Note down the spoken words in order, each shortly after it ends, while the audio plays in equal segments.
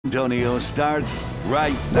Antonio starts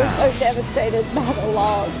right We're now. so devastated by the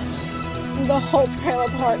loss. The whole trailer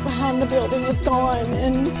park behind the building is gone,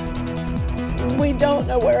 and we don't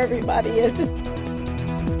know where everybody is.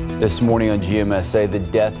 This morning on GMSA, the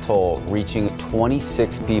death toll reaching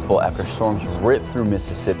 26 people after storms ripped through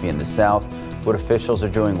Mississippi in the south. What officials are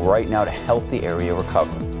doing right now to help the area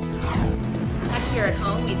recover. Back here at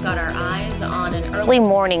home, we've got our eyes on an early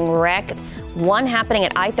morning wreck. One happening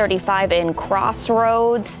at I-35 in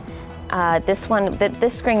Crossroads.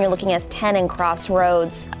 This screen you're looking at is 10 in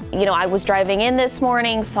Crossroads. You know, I was driving in this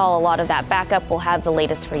morning, saw a lot of that backup. We'll have the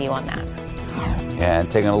latest for you on that.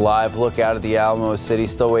 And taking a live look out at the Alamo City,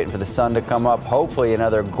 still waiting for the sun to come up. Hopefully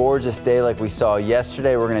another gorgeous day like we saw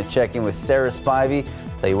yesterday. We're going to check in with Sarah Spivey,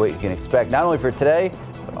 tell you what you can expect not only for today,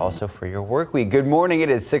 but also for your work week. Good morning. It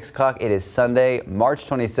is 6 o'clock. It is Sunday, March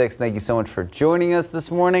 26th. Thank you so much for joining us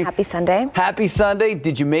this morning. Happy Sunday. Happy Sunday.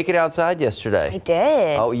 Did you make it outside yesterday? I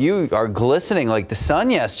did. Oh, you are glistening like the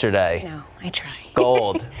sun yesterday. No, I tried.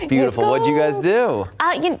 Gold. Beautiful. What'd you guys do?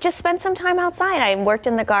 Just spent some time outside. I worked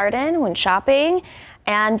in the garden, went shopping,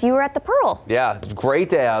 and you were at the Pearl. Yeah, great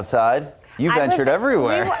day outside. You ventured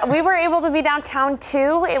everywhere. We were able to be downtown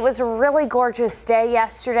too. It was a really gorgeous day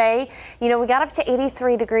yesterday. You know, we got up to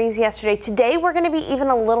 83 degrees yesterday. Today we're going to be even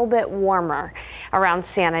a little bit warmer around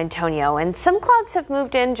San Antonio. And some clouds have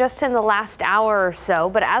moved in just in the last hour or so.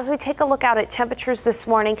 But as we take a look out at temperatures this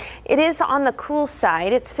morning, it is on the cool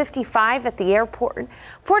side. It's 55 at the airport,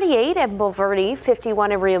 48 at Bulverde,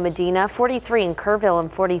 51 in Rio Medina, 43 in Kerrville,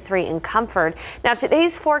 and 43 in Comfort. Now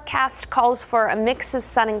today's forecast calls for a mix of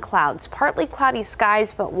sun and clouds. Partly cloudy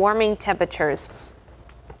skies, but warming temperatures.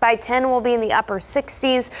 By 10, we'll be in the upper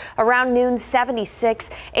 60s, around noon 76,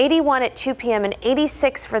 81 at 2 p.m. and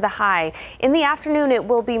 86 for the high. In the afternoon, it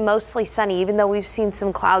will be mostly sunny, even though we've seen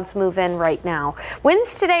some clouds move in right now.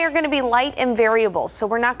 Winds today are going to be light and variable, so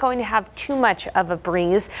we're not going to have too much of a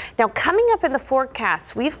breeze. Now, coming up in the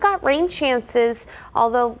forecast, we've got rain chances,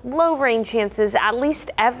 although low rain chances, at least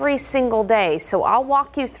every single day. So I'll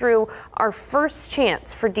walk you through our first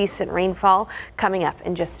chance for decent rainfall coming up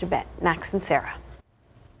in just a bit. Max and Sarah.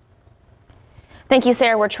 Thank you,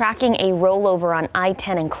 Sarah. We're tracking a rollover on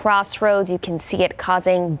I-10 and Crossroads. You can see it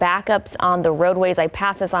causing backups on the roadways. I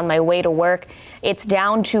pass this on my way to work. It's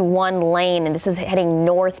down to one lane, and this is heading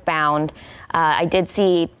northbound. I did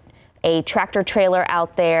see a tractor trailer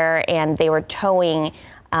out there, and they were towing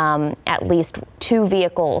at least 2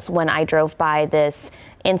 vehicles when I drove by this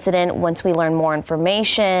incident. Once we learn more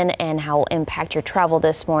information and how it will impact your travel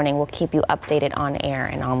this morning, we'll keep you updated on air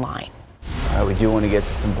and online. All right, we do want to get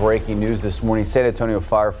to some breaking news this morning. San Antonio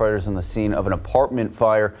firefighters on the scene of an apartment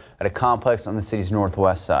fire at a complex on the city's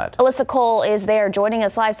northwest side. Alyssa Cole is there joining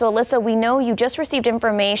us live. So Alyssa, we know you just received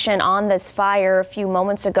information on this fire a few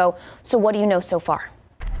moments ago. So what do you know so far?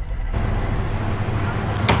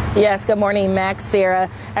 Yes, good morning, Max, Sarah.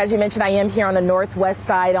 As you mentioned, I am here on the northwest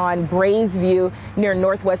side on Brays View near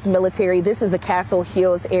Northwest Military. This is the Castle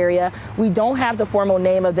Hills area. We don't have the formal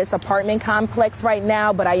name of this apartment complex right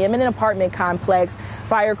now, but I am in an apartment complex.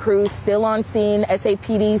 Fire crews still on scene,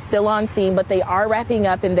 SAPD still on scene, but they are wrapping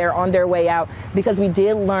up and they're on their way out because we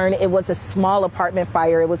did learn it was a small apartment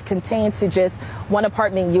fire. It was contained to just one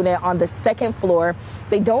apartment unit on the 2nd floor.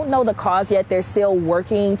 They don't know the cause yet. They're still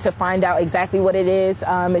working to find out exactly what it is.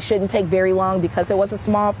 It shouldn't take very long because it was a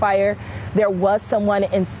small fire. There was someone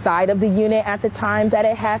inside of the unit at the time that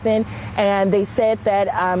it happened, and they said that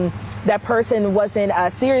that person wasn't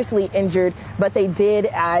seriously injured, but they did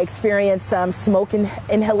experience some smoke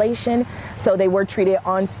inhalation. So they were treated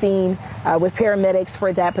on scene with paramedics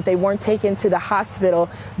for that, but they weren't taken to the hospital.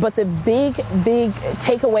 But the big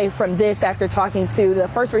takeaway from this, after talking to the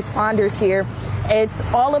first responders here, it's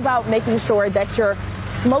all about making sure that your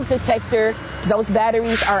smoke detector, those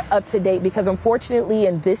batteries are up to date, because unfortunately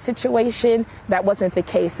in this situation, that wasn't the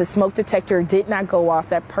case. The smoke detector did not go off.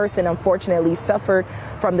 That person unfortunately suffered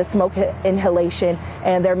from the smoke inhalation,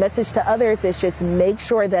 and their message to others is just make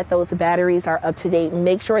sure that those batteries are up to date.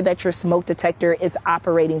 Make sure that your smoke detector is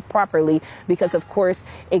operating properly, because of course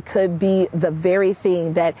it could be the very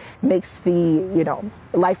thing that makes the,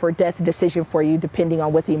 life or death decision for you, depending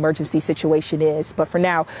on what the emergency situation is. But for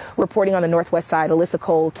now, reporting on the northwest side, Alyssa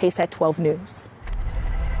Cole, KSAT 12 News.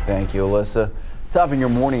 Thank you, Alyssa. Topping your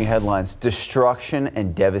morning headlines, destruction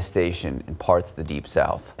and devastation in parts of the Deep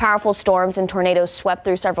South. Powerful storms and tornadoes swept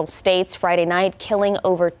through several states Friday night, killing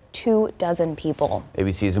over 24 people.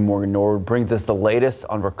 ABC's Morgan Norwood brings us the latest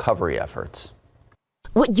on recovery efforts.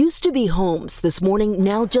 What used to be homes this morning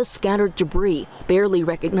now just scattered debris, barely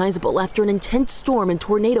recognizable after an intense storm and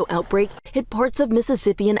tornado outbreak hit parts of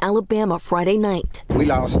Mississippi and Alabama Friday night. We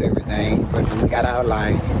lost everything, but we got our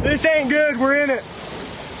life. This ain't good. We're in it.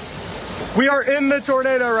 We are in the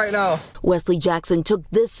tornado right now. Wesley Jackson took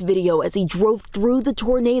this video as he drove through the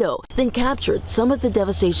tornado, then captured some of the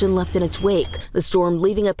devastation left in its wake. The storm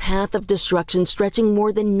leaving a path of destruction stretching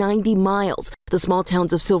more than 90 miles. The small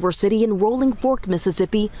towns of Silver City and Rolling Fork,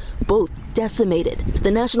 Mississippi, both decimated.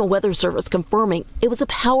 The National Weather Service confirming it was a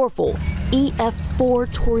powerful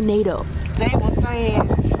EF4 tornado. They were saying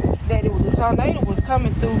that the tornado was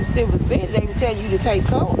coming through Silver City. They would tell you to take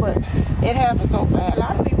cover, but it happened so fast. A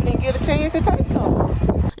lot of people didn't get a chance to take cover.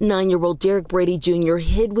 9-year-old Derek Brady Jr.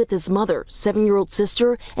 hid with his mother, 7-year-old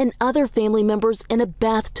sister, and other family members in a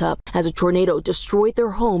bathtub as a tornado destroyed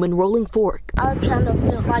their home in Rolling Fork. I kind of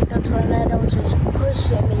felt like the tornado just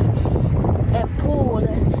pushing me and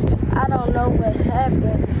pulling. I don't know what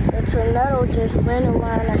happened. The tornado just ran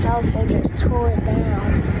around the house and just tore it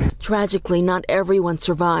down. Tragically, not everyone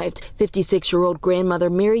survived. 56-year-old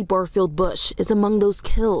grandmother Mary Barfield Bush is among those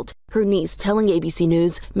killed. Her niece telling ABC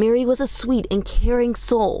News Mary was a sweet and caring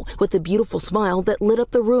soul with a beautiful smile that lit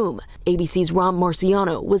up the room. ABC's Rob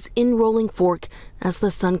Marciano was in Rolling Fork as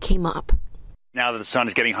the sun came up. Now that the sun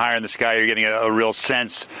is getting higher in the sky, you're getting a real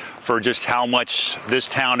sense for just how much this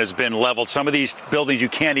town has been leveled. Some of these buildings you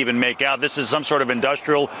can't even make out. This is some sort of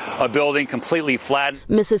industrial building, completely flat.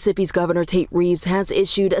 Mississippi's Governor Tate Reeves has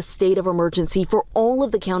issued a state of emergency for all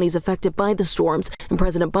of the counties affected by the storms, and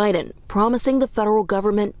President Biden promising the federal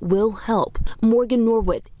government will help. Morgan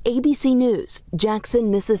Norwood, ABC News, Jackson,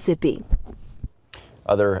 Mississippi.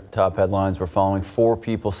 Other top headlines we're following: 4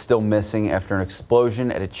 people still missing after an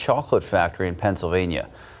explosion at a chocolate factory in Pennsylvania.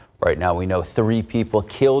 Right now we know 3 people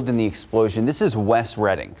killed in the explosion. This is West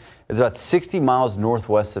Reading. It's about 60 miles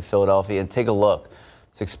northwest of Philadelphia. And take a look.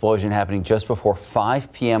 This explosion happening just before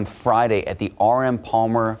 5 p.m. Friday at the R.M.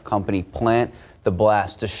 Palmer Company plant. The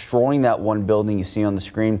blast destroying that one building you see on the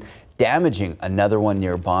screen, damaging another one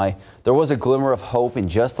nearby. There was a glimmer of hope in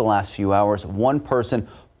just the last few hours. One person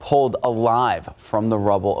pulled alive from the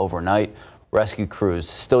rubble overnight. Rescue crews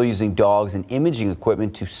still using dogs and imaging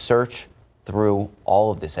equipment to search through all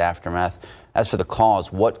of this aftermath. As for the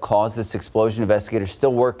cause, what caused this explosion, investigators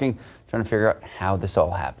still working, trying to figure out how this all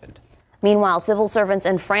happened. Meanwhile, civil servants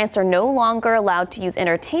in France are no longer allowed to use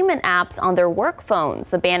entertainment apps on their work phones.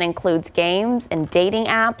 The ban includes games and dating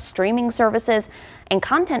apps, streaming services, and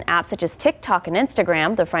content apps such as TikTok and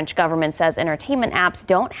Instagram. The French government says entertainment apps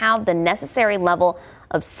don't have the necessary level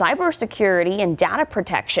of cybersecurity and data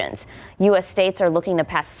protections. U.S. states are looking to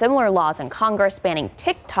pass similar laws in Congress banning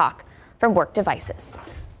TikTok from work devices.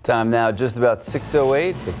 Time now, just about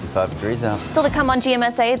 6:08, 55 degrees out. Still to come on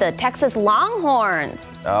GMSA, the Texas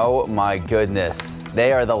Longhorns. Oh my goodness.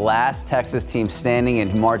 They are the last Texas team standing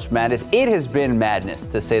in March Madness. It has been madness,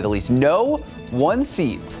 to say the least. No 1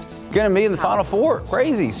 seed's going to be in the Final Four.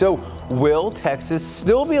 Crazy. So will Texas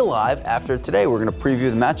still be alive after today? We're going to preview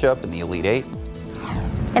the matchup in the Elite 8.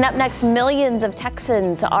 And up next, millions of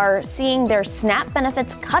Texans are seeing their SNAP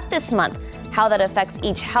benefits cut this month. How that affects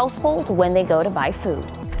each household when they go to buy food.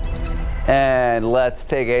 And let's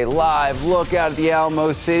take a live look out at the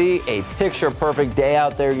Alamo City. A picture-perfect day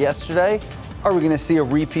out there yesterday. Are we going to see a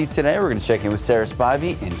repeat today? We're going to check in with Sarah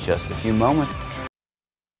Spivey in just a few moments.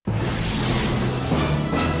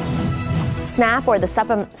 SNAP, or the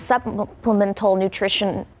Supplemental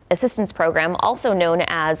Nutrition Assistance Program, also known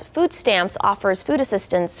as food stamps, offers food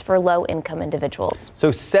assistance for low-income individuals. So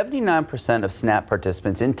 79% of SNAP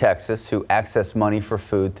participants in Texas who access money for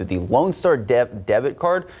food through the Lone Star debit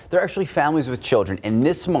card, they're actually families with children. And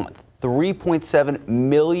this month, 3.7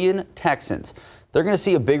 million Texans, they're going to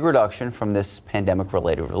see a big reduction from this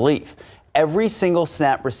pandemic-related relief. Every single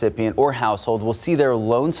SNAP recipient or household will see their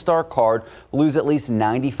Lone Star card lose at least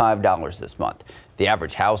 $95 this month. The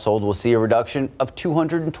average household will see a reduction of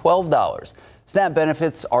 $212. SNAP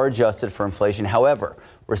benefits are adjusted for inflation. However,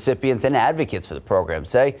 recipients and advocates for the program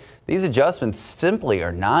say these adjustments simply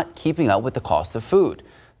are not keeping up with the cost of food.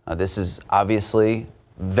 This is obviously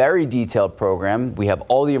a very detailed program. We have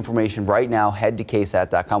all the information right now. Head to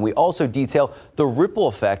KSAT.com. We also detail the ripple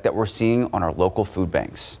effect that we're seeing on our local food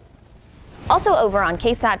banks. Also over on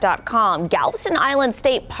KSAT.com, Galveston Island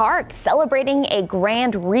State Park celebrating a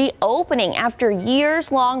grand reopening after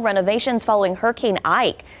years-long renovations following Hurricane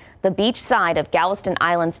Ike. The beach side of Galveston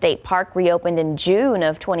Island State Park reopened in June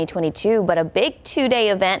of 2022, but a big 2-day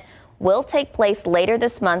event will take place later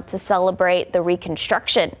this month to celebrate the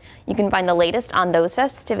reconstruction. You can find the latest on those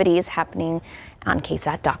festivities happening on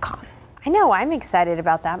KSAT.com. I know, I'm excited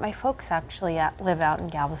about that. My folks actually live out in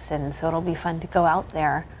Galveston, so it'll be fun to go out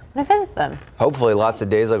there when I visit them. Hopefully lots of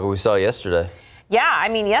days like what we saw yesterday. Yeah, I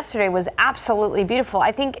mean, yesterday was absolutely beautiful.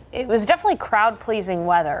 I think it was definitely crowd-pleasing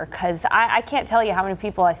weather because I can't tell you how many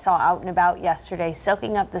people I saw out and about yesterday,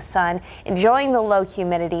 soaking up the sun, enjoying the low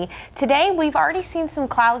humidity. Today, we've already seen some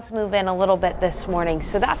clouds move in a little bit this morning,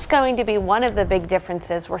 so that's going to be one of the big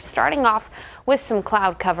differences. We're starting off with some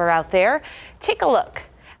cloud cover out there. Take a look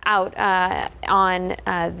out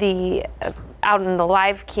out in the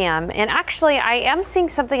live cam, and actually I am seeing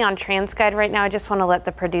something on TransGuide right now. I just want to let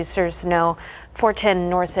the producers know 410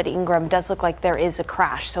 north at Ingram does look like there is a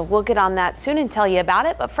crash, so we'll get on that soon and tell you about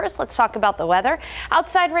it. But first, let's talk about the weather.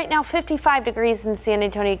 Outside right now, 55 degrees in San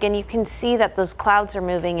Antonio. Again, you can see that those clouds are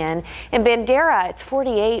moving in. In Bandera, it's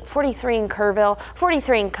 48, 43 in Kerrville,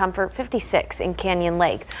 43 in Comfort, 56 in Canyon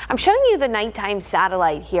Lake. I'm showing you the nighttime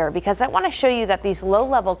satellite here because I want to show you that these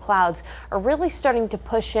low-level clouds are really starting to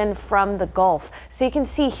push in from the Gulf. So you can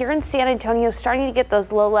see here in San Antonio starting to get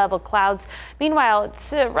those low-level clouds. Meanwhile,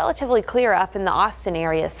 it's relatively clear up in the Austin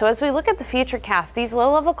area. So as we look at the futurecast, these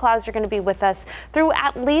low-level clouds are going to be with us through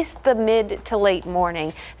at least the mid to late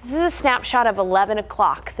morning. This is a snapshot of 11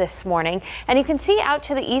 o'clock this morning, and you can see out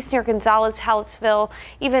to the east near Gonzales, Hallettsville,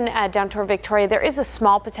 even down toward Victoria, there is a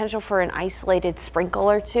small potential for an isolated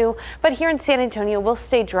sprinkle or two. But here in San Antonio, we'll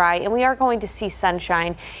stay dry, and we are going to see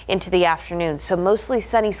sunshine into the afternoon. So mostly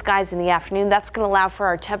sunny skies in the afternoon. That's going to allow for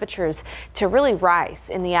our temperatures to really rise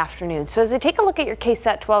in the afternoon. So as I take a look at your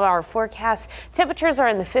KSAT 12-hour forecast, temperatures are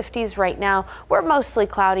in the 50s right now. We're mostly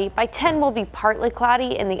cloudy. By 10, we'll be partly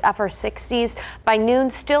cloudy in the upper 60s. By noon,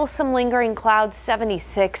 still some lingering clouds,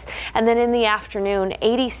 76. And then in the afternoon,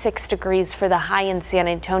 86 degrees for the high in San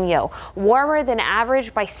Antonio. Warmer than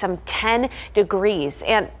average by some 10 degrees.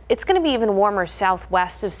 And it's going to be even warmer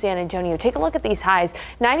southwest of San Antonio. Take a look at these highs.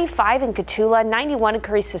 95 in Cotulla, 91 in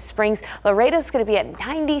Carrizo Springs. Laredo's going to be at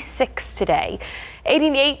 96 today.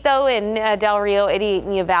 88 though in Del Rio, 88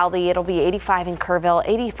 in Uvalde. It'll be 85 in Kerrville,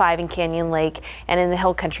 85 in Canyon Lake, and in the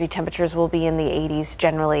Hill Country temperatures will be in the 80s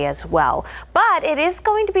generally as well. But it is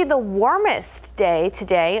going to be the warmest day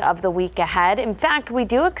today of the week ahead. In fact, we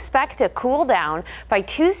do expect a cool down. By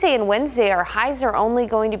Tuesday and Wednesday, our highs are only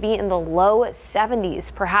going to be in the low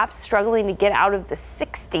 70s, perhaps struggling to get out of the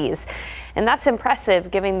 60s. And that's impressive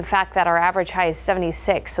given the fact that our average high is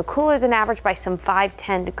 76, so cooler than average by some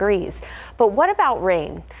 5-10 degrees. But what about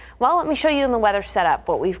rain? Well, let me show you in the weather setup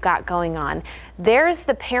what we've got going on. There's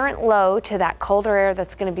the parent low to that colder air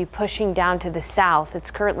that's going to be pushing down to the south.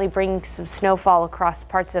 It's currently bringing some snowfall across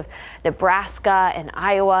parts of Nebraska and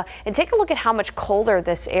Iowa. And take a look at how much colder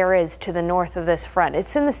this air is to the north of this front.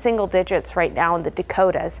 It's in the single digits right now in the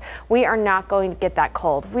Dakotas. We are not going to get that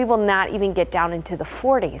cold. We will not even get down into the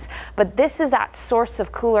 40s. But this is that source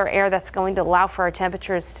of cooler air that's going to allow for our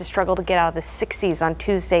temperatures to struggle to get out of the 60s on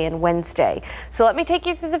Tuesday and Wednesday. So let me take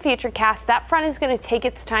you through the futurecast. That front is going to take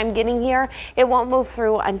its time getting here. It won't move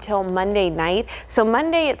through until Monday night. So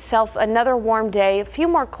Monday itself, another warm day, a few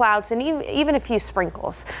more clouds and even a few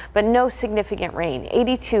sprinkles, but no significant rain.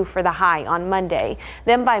 82 for the high on Monday.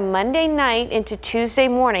 Then by Monday night into Tuesday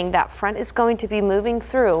morning, that front is going to be moving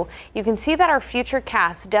through. You can see that our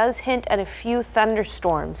futurecast does hint at a few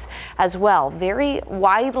thunderstorms as well, very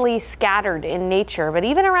widely scattered in nature. But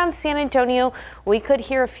even around San Antonio, we could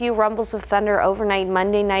hear a few rumbles of thunder overnight,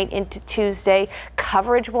 Monday night into Tuesday.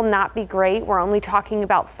 Coverage will not be great. We're only talking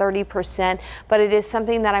about 30%, but it is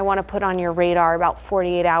something that I want to put on your radar about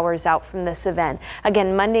 48 hours out from this event.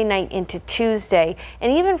 Again, Monday night into Tuesday,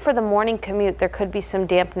 and even for the morning commute, there could be some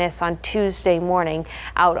dampness on Tuesday morning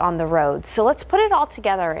out on the road. So let's put it all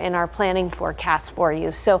together in our planning forecast for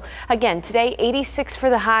you. So again, today 86 for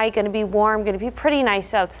the high, going to be warm, going to be pretty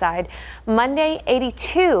nice outside. Monday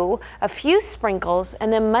 82, a few sprinkles,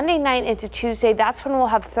 and then Monday night into Tuesday, that's when we'll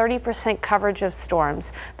have 30% coverage of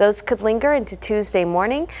storms. Those could linger into Tuesday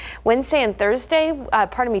morning. Wednesday and Thursday,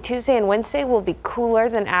 Tuesday and Wednesday will be cooler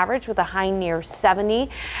than average with a high near 70.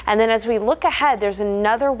 And then as we look ahead, there's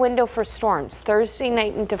another window for storms Thursday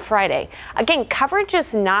night into Friday. Again, coverage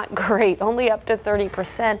is not great, only up to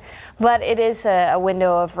 30%, but it is a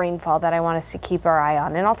window of rainfall that I want us to keep our eye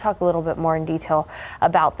on. And I'll talk a little bit more in detail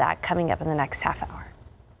about that coming up in the next half hour.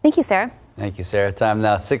 Thank you, Sarah. Thank you, Sarah. Time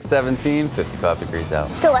now 6:17, 55 degrees out.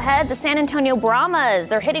 Still ahead, the San Antonio Brahmas.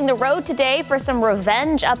 They're hitting the road today for some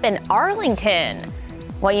revenge up in Arlington.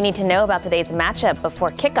 What you need to know about today's matchup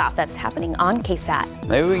before kickoff, that's happening on KSAT.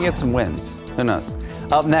 Maybe we can get some wins. Who knows?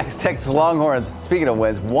 Up next, Texas Longhorns, speaking of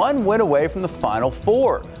wins, one win away from the Final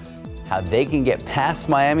Four. How they can get past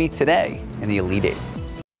Miami today in the Elite Eight.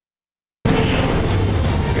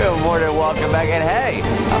 Good morning. morning and welcome back. And hey,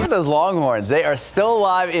 how about those Longhorns? They are still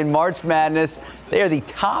alive in March Madness. They are the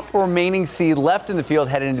top remaining seed left in the field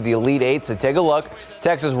heading into the Elite Eight. So take a look.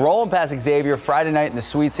 Texas rolling past Xavier Friday night in the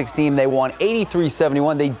Sweet 16. They won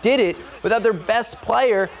 83-71. They did it without their best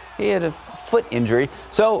player. He had a foot injury.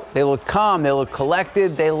 So they look calm. They look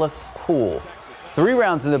collected. They look cool. 3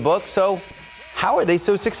 rounds in the book. So how are they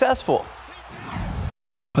so successful?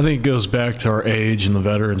 I think it goes back to our age and the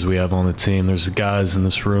veterans we have on the team. There's guys in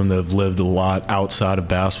this room that have lived a lot outside of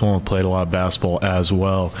basketball and played a lot of basketball as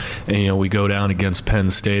well. And, you know, we go down against Penn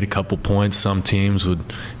State a couple points. Some teams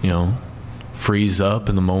would, you know, freeze up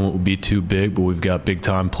and the moment would be too big, but we've got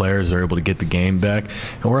big-time players that are able to get the game back.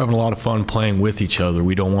 And we're having a lot of fun playing with each other.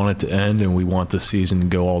 We don't want it to end, and we want the season to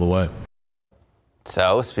go all the way.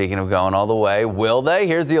 So, speaking of going all the way, will they?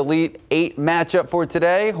 Here's the Elite Eight matchup for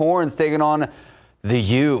today. Horns taking on the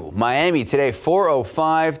U. Miami today,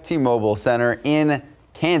 4:05, T-Mobile Center in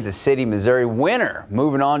Kansas City, Missouri. Winner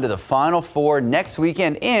moving on to the Final Four next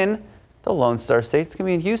weekend in the Lone Star State. It's going to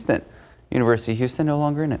be in Houston. University of Houston no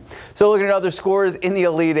longer in it. So looking at other scores in the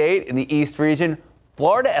Elite Eight in the East region,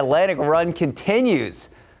 Florida Atlantic run continues.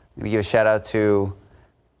 I'm going to give a shout out to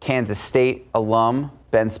Kansas State alum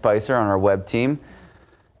Ben Spicer on our web team.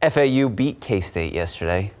 FAU beat K-State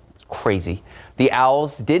yesterday. It's crazy. The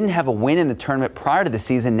Owls didn't have a win in the tournament prior to the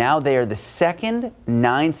season. Now they are the second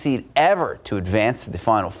 9 seed ever to advance to the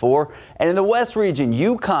Final Four. And in the West region,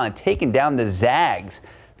 UConn taking down the Zags,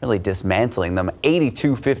 really dismantling them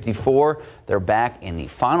 82-54. They're back in the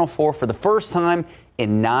Final Four for the first time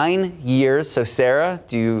in 9 years. So, Sarah,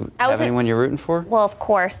 do you have anyone you're rooting for? Well, of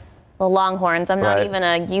course, the Longhorns. I'm not even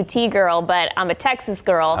a UT girl, but I'm a Texas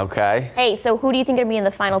girl. Okay. Hey, so who do you think are going to be in the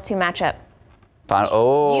Final 2 matchup? You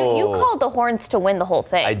called the Horns to win the whole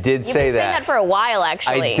thing. I did say that. You've been saying that for a while,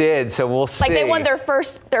 actually. I did, so we'll see. Like they won their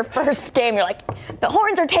first game. You're like, the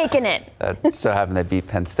Horns are taking it. That so happened they beat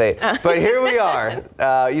Penn State. But here we are.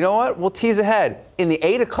 You know what? We'll tease ahead. In the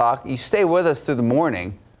 8 o'clock, you stay with us through the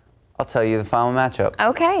morning. I'll tell you the final matchup.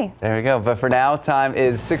 Okay. There we go. But for now, time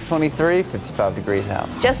is 6:23, 55 degrees out.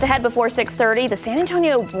 Just ahead before 6:30, the San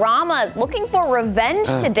Antonio Brahmas looking for revenge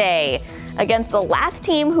today against the last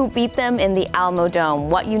team who beat them in the Alamo Dome.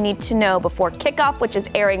 What you need to know before kickoff, which is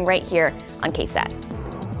airing right here on KSAT.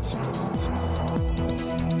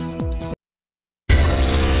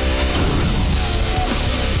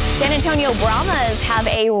 San Antonio Brahmas have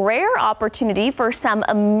a rare opportunity for some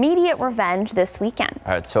immediate revenge this weekend.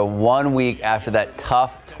 All right, so 1 week after that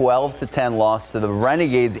tough 12-10 loss to the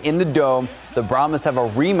Renegades in the Dome, the Brahmas have a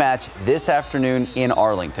rematch this afternoon in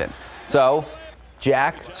Arlington. So,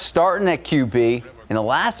 Jack starting at QB. In the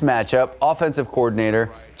last matchup, offensive coordinator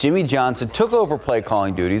Jimmy Johnson took over play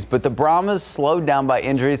calling duties, but the Brahmas slowed down by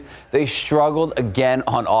injuries. They struggled again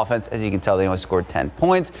on offense. As you can tell, they only scored 10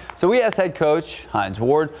 points. So we asked head coach Hines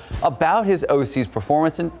Ward about his OC's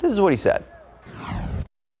performance, and this is what he said.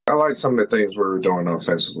 I like some of the things we were doing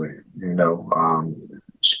offensively,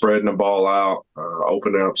 spreading the ball out,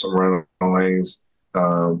 opening up some running lanes.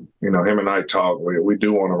 Him and I talked, we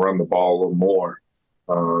do want to run the ball a little more.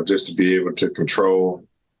 Just to be able to control,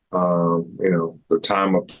 the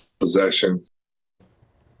time of possession.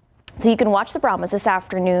 So you can watch the Brahmas this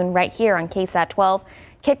afternoon right here on KSAT 12.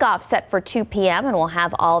 Kickoff set for 2 p.m. and we'll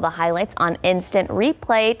have all the highlights on instant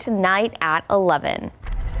replay tonight at 11.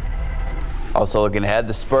 Also looking ahead,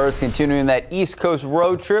 the Spurs continuing that East Coast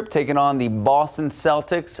road trip, taking on the Boston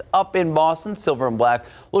Celtics up in Boston, silver and black,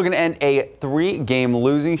 looking to end a 3-game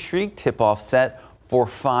losing streak. Tip-off set for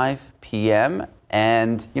 5 p.m.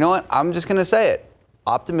 And you know what? I'm just going to say it.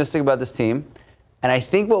 Optimistic about this team. And I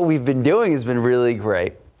think what we've been doing has been really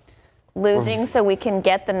great. Losing so we can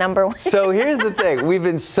get the number 1. So here's the thing. We've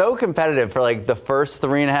been so competitive for like the first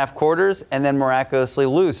 3.5 quarters and then miraculously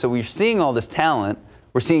lose. So we're seeing all this talent.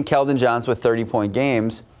 We're seeing Keldon Johnson with 30-point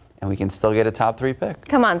games. And we can still get a top 3 pick.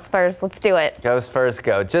 Come on, Spurs. Let's do it. Go Spurs,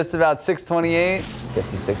 go. Just about 6:28,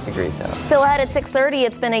 56 degrees out. Still ahead at 6:30.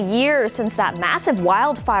 It's been a year since that massive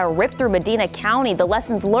wildfire ripped through Medina County. The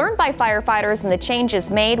lessons learned by firefighters and the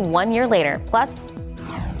changes made 1 year later. Plus,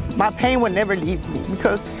 my pain would never leave me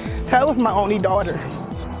because that was my only daughter.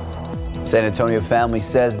 San Antonio family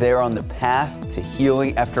says they're on the path to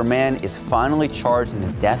healing after a man is finally charged in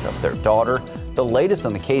the death of their daughter. The latest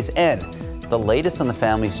on the case and the latest on the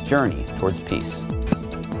family's journey towards peace.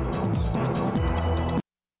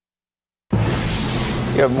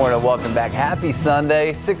 Good morning, welcome back. Happy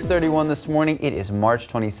Sunday, 6:31 this morning. It is March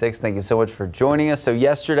 26th. Thank you so much for joining us. So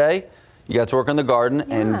yesterday, you got to work on the garden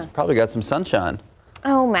and probably got some sunshine.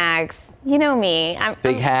 Oh, Max, you know me.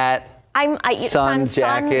 Big hat, sun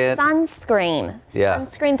jacket. Sunscreen. Yeah.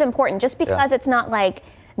 Sunscreen's important just because it's not like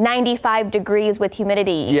 95 degrees with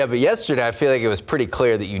humidity. Yeah, but yesterday I feel like it was pretty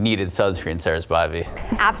clear that you needed sunscreen, Sarah Spivey.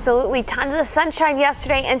 Absolutely. Tons of sunshine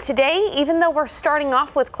yesterday, and today, even though we're starting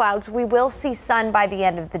off with clouds, we will see sun by the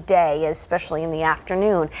end of the day, especially in the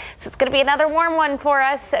afternoon. So it's going to be another warm one for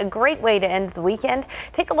us. A great way to end the weekend.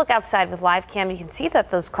 Take a look outside with live cam. You can see that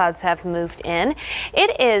those clouds have moved in.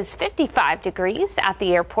 It is 55 degrees at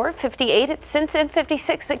the airport, 58 at Simpson,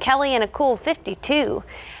 56 at Kelly, and a cool 52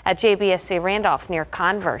 at JBSA Randolph near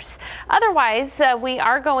Converse. Otherwise, we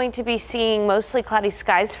are going to be seeing mostly cloudy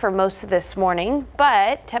skies for most of this morning,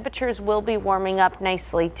 but temperatures will be warming up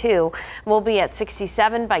nicely too. We'll be at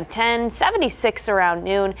 67 by 10, 76 around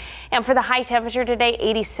noon, and for the high temperature today,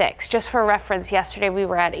 86. Just for reference, yesterday we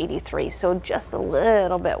were at 83, so just a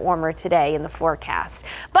little bit warmer today in the forecast.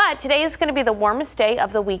 But today is going to be the warmest day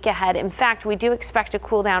of the week ahead. In fact, we do expect a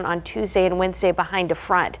cool down on Tuesday and Wednesday behind a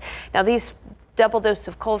front. Now, these double dose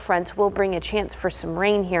of cold fronts will bring a chance for some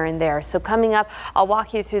rain here and there. So coming up, I'll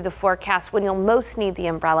walk you through the forecast when you'll most need the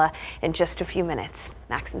umbrella in just a few minutes.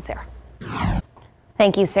 Max and Sarah.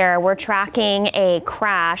 Thank you, Sarah. We're tracking a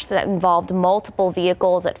crash that involved multiple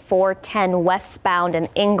vehicles at 410 westbound and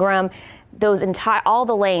Ingram. All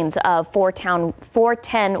the lanes of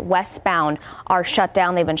 410 westbound are shut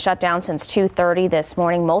down. They've been shut down since 2:30 this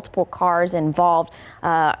morning. Multiple cars involved.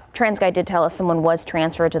 TransGuide did tell us someone was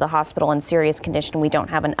transferred to the hospital in serious condition. We don't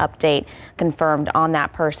have an update confirmed on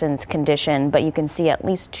that person's condition, but you can see at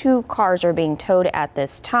least 2 cars are being towed at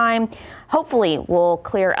this time. Hopefully we'll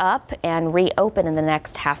clear up and reopen in the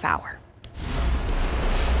next half hour.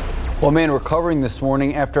 Well, a man recovering this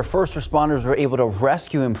morning after first responders were able to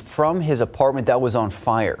rescue him from his apartment that was on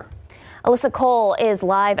fire. Alyssa Cole is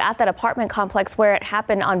live at that apartment complex where it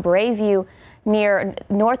happened on Brayview near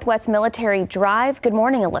Northwest Military Drive. Good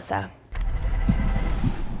morning, Alyssa.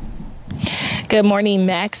 Good morning,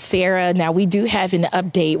 Max, Sarah. Now, we do have an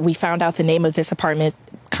update. We found out the name of this apartment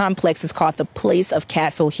complex is called the Place of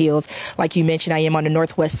Castle Hills. Like you mentioned, I am on the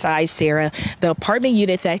northwest side, Sarah. The apartment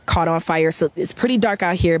unit that caught on fire, so it's pretty dark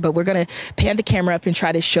out here, but we're going to pan the camera up and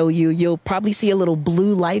try to show you. You'll probably see a little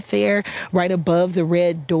blue light there right above the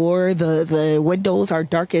red door. The windows are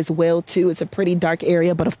dark as well, too. It's a pretty dark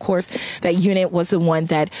area, but of course, that unit was the one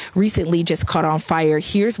that recently just caught on fire.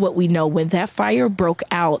 Here's what we know. When that fire broke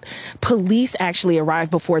out, police actually arrived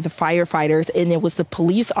before the firefighters, and it was the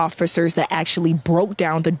police officers that actually broke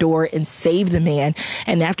down the door and saved the man.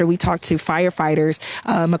 And after we talked to firefighters,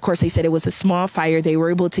 of course, they said it was a small fire. They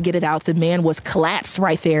were able to get it out. The man was collapsed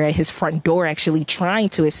right there at his front door, actually trying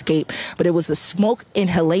to escape. But it was the smoke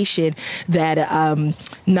inhalation that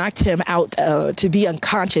knocked him out to be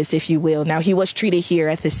unconscious, if you will. Now, he was treated here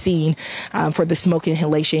at the scene for the smoke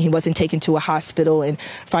inhalation. He wasn't taken to a hospital, and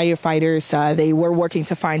firefighters, they were working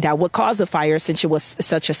to find out what caused the fire since it was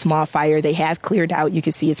such a small fire. They have cleared out. You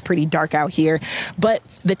can see it's pretty dark out here. But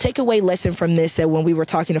the takeaway lesson from this, when we were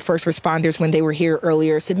talking to first responders when they were here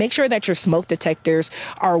earlier, is to make sure that your smoke detectors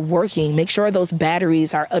are working. Make sure those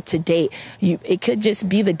batteries are up to date. It could just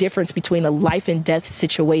be the difference between a life and death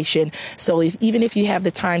situation. So even if you have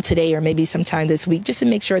the time today or maybe sometime this week, just to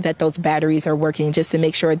make sure that those batteries are working, just to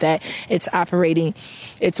make sure that it's operating,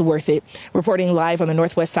 it's worth it. Reporting live on the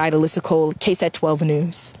northwest side, Alyssa Cole, KSAT 12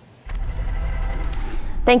 News.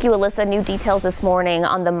 Thank you, Alyssa. New details this morning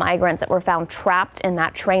on the migrants that were found trapped in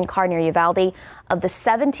that train car near Uvalde. Of the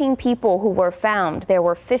 17 people who were found, there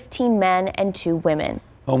were 15 men and 2 women.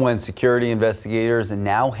 Homeland Security investigators are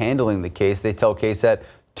now handling the case. They tell KSAT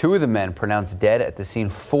 2 of the men pronounced dead at the scene,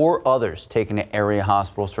 4 others taken to area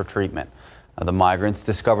hospitals for treatment. The migrants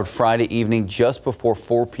discovered Friday evening just before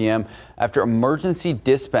 4 p.m. after emergency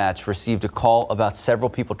dispatch received a call about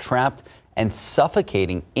several people trapped and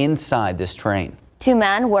suffocating inside this train. 2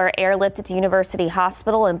 men were airlifted to University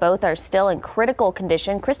Hospital, and both are still in critical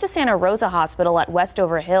condition. Christa Santa Rosa Hospital at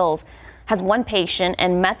Westover Hills has 1 patient,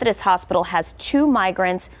 and Methodist Hospital has 2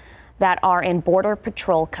 migrants that are in Border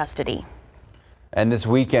Patrol custody. And this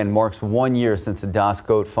weekend marks 1 year since the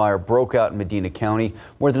Doscote fire broke out in Medina County.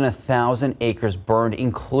 More than 1,000 acres burned,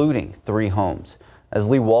 including 3 homes. As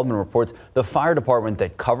Lee Waldman reports, the fire department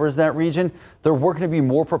that covers that region, they're working to be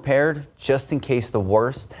more prepared just in case the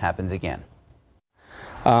worst happens again.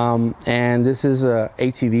 And this is a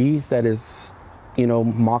ATV that is,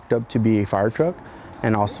 mocked up to be a fire truck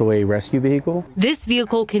and also a rescue vehicle. This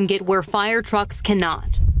vehicle can get where fire trucks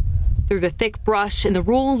cannot, through the thick brush in the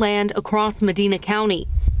rural land across Medina County.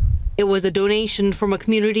 It was a donation from a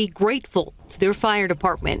community grateful to their fire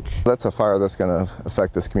department. That's a fire that's going to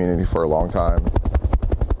affect this community for a long time.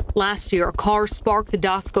 Last year, a car sparked the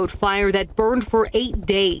Doscote fire that burned for 8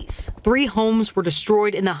 days. 3 homes were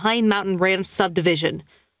destroyed in the High Mountain Ranch subdivision.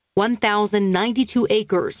 1,092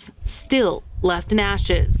 acres still left in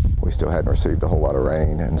ashes. We still hadn't received a whole lot of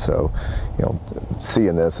rain, and so,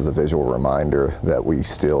 seeing this as a visual reminder that we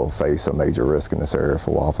still face a major risk in this area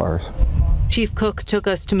for wildfires. Chief Cook took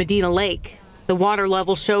us to Medina Lake. The water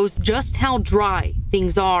level shows just how dry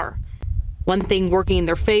things are. One thing working in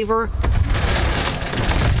their favor: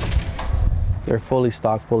 they're fully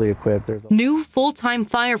stocked, fully equipped. There's new full-time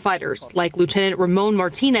firefighters like Lieutenant Ramon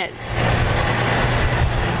Martinez.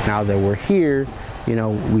 Now that we're here,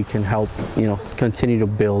 we can help, continue to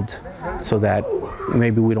build so that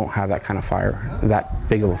maybe we don't have that kind of fire, that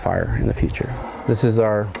big of a fire in the future. This is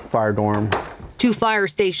our fire dorm. 2 fire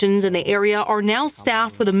stations in the area are now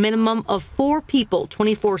staffed with a minimum of 4 people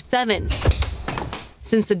 24/7.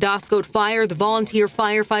 Since the Doscote fire, the volunteer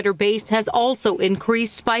firefighter base has also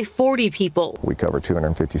increased by 40 people. We cover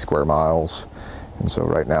 250 square miles, and so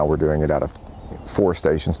right now we're doing it out of 4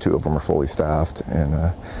 stations. 2 of them are fully staffed,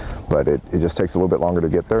 and but it just takes a little bit longer to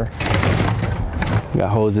get there. We got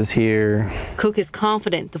hoses here. Cook is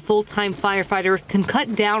confident the full-time firefighters can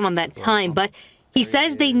cut down on that time, but he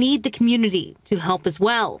says they need the community to help as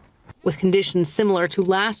well. With conditions similar to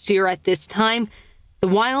last year at this time, the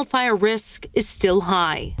wildfire risk is still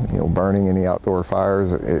high. Burning any outdoor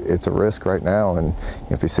fires, it's a risk right now, and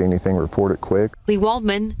if you see anything, report it quick. Lee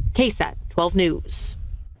Waldman, KSAT 12 News.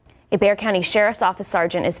 A Bexar County Sheriff's Office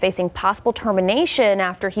sergeant is facing possible termination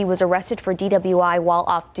after he was arrested for DWI while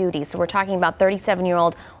off duty. So we're talking about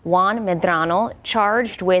 37-year-old Juan Medrano,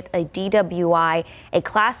 charged with a DWI, a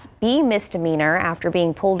Class B misdemeanor, after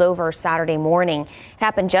being pulled over Saturday morning. It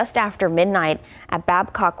happened just after midnight at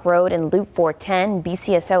Babcock Road and Loop 410.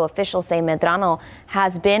 BCSO officials say Medrano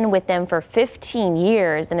has been with them for 15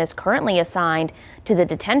 years and is currently assigned to the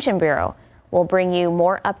Detention Bureau. We'll bring you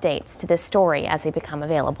more updates to this story as they become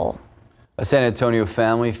available. A San Antonio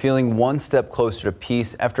family feeling one step closer to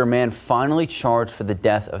peace after a man finally charged for the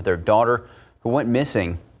death of their daughter, who went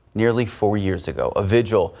missing nearly 4 years ago. A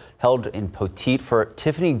vigil held in Poteet for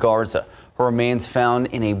Tiffany Garza. Her remains found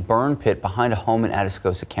in a burn pit behind a home in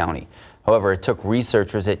Atascosa County. However, it took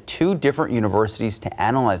researchers at 2 different universities to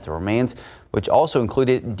analyze the remains, which also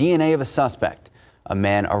included DNA of a suspect. A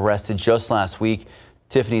man arrested just last week.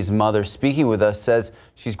 Tiffany's mother, speaking with us, says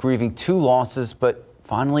she's grieving 2 losses, but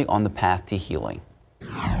finally on the path to healing.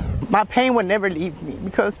 My pain would never leave me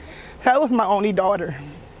because that was my only daughter.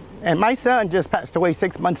 And my son just passed away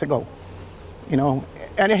 6 months ago,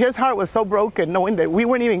 and his heart was so broken knowing that we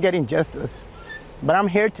weren't even getting justice. But I'm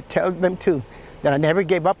here to tell them too that I never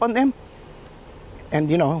gave up on them. And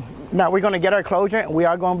now we're going to get our closure, and we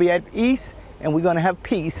are going to be at ease, and we're going to have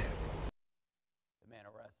peace.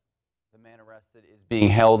 Being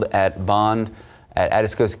held at bond at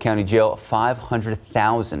Atascosa County Jail,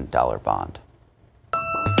 $500,000 bond.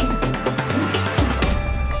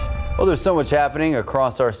 Well, there's so much happening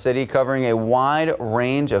across our city, covering a wide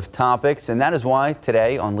range of topics, and that is why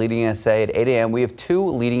today on Leading SA at 8 a.m. we have 2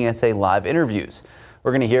 Leading SA live interviews.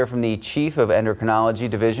 We're going to hear from the Chief of Endocrinology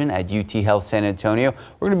Division at UT Health San Antonio.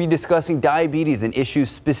 We're going to be discussing diabetes and issues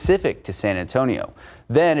specific to San Antonio.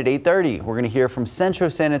 Then at 8:30, we're going to hear from Centro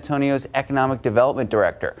San Antonio's Economic Development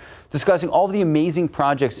Director, discussing all of the amazing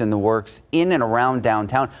projects in the works in and around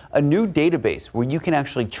downtown, a new database where you can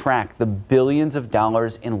actually track the billions of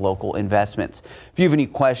dollars in local investments. If you have any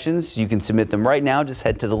questions, you can submit them right now. Just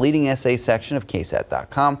head to the Leading SA section of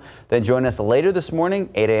KSAT.com. Then join us later this morning,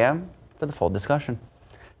 8 a.m. for the full discussion.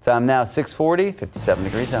 Time now 6:40, 57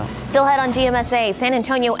 degrees out. Still ahead on GMSA, San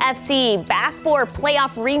Antonio FC back for a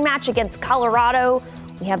playoff rematch against Colorado.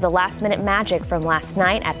 We have the last-minute magic from last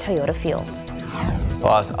night at Toyota Field.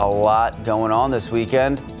 Plus, a lot going on this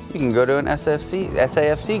weekend. You can go to an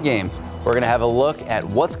SAFC game. We're going to have a look at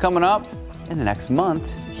what's coming up in the next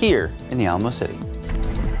month here in the Alamo City.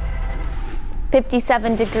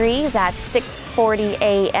 57 degrees at 6:40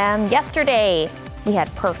 a.m. Yesterday, we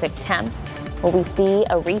had perfect temps. Will we see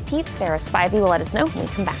a repeat? Sarah Spivey will let us know when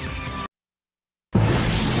we come back.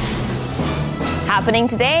 Happening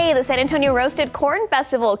today, the San Antonio Roasted Corn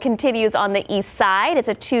Festival continues on the east side. It's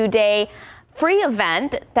a 2-day free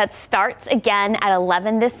event that starts again at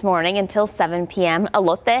 11 this morning until 7 p.m.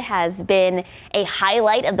 Elote has been a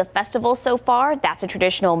highlight of the festival so far. That's a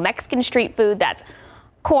traditional Mexican street food that's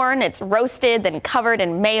corn. It's roasted, then covered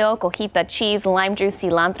in mayo, cojita cheese, lime juice,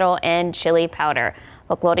 cilantro, and chili powder.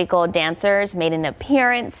 Folklorico dancers made an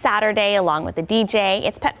appearance Saturday along with the DJ.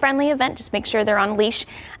 It's a pet-friendly event. Just make sure they're on leash,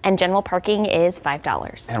 and general parking is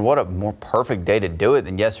 $5. And what a more perfect day to do it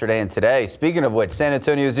than yesterday and today. Speaking of which, San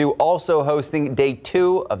Antonio Zoo also hosting day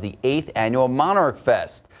 2 of the 8th annual Monarch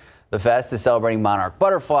Fest. The fest is celebrating monarch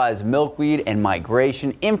butterflies, milkweed, and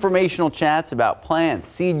migration. Informational chats about plants,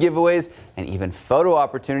 seed giveaways, and even photo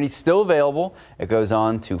opportunities still available. It goes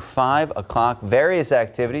on to 5 o'clock. Various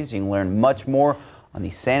activities. You can learn much more on the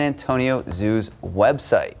San Antonio Zoo's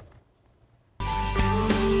website.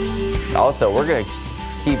 Also, we're going to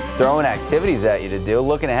keep throwing activities at you to do.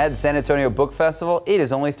 Looking ahead, San Antonio Book Festival, it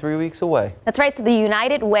is only 3 weeks away. That's right. So the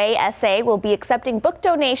United Way SA will be accepting book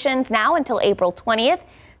donations now until April 20th.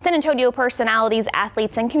 San Antonio personalities,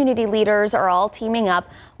 athletes, and community leaders are all teaming up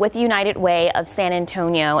with the United Way of San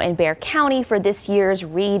Antonio and Bexar County for this year's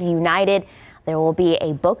Read United. There will be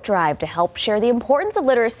a book drive to help share the importance of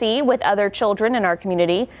literacy with other children in our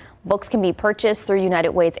community. Books can be purchased through United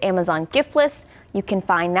Way's Amazon gift list. You can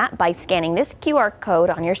find that by scanning this QR code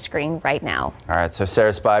on your screen right now. All right, so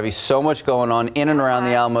Sarah Spivey, so much going on in and around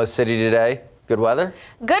the Alamo City today. Good weather?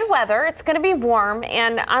 Good weather. It's going to be warm,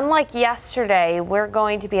 and unlike yesterday, we're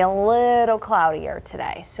going to be a little cloudier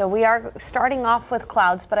today. So we are starting off with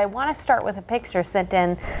clouds, but I want to start with a picture sent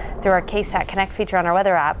in through our KSAT Connect feature on our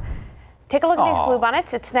weather app. Take a look at these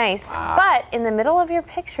bluebonnets. It's nice, but in the middle of your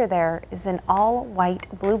picture there is an all-white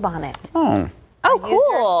bluebonnet. Oh, cool.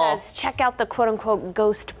 User says, check out the quote-unquote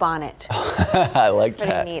ghost bonnet. I like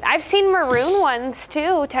Pretty that. neat. I've seen maroon ones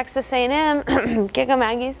too. Texas A&M, Giga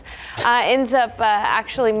Maggie's, ends up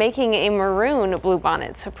actually making a maroon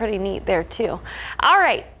bluebonnet, so pretty neat there too. All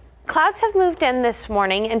right. Clouds have moved in this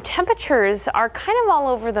morning and temperatures are kind of all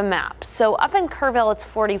over the map. So up in Kerrville, it's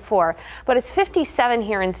 44, but it's 57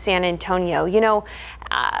 here in San Antonio. You know,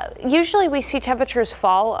 usually we see temperatures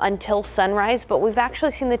fall until sunrise, but we've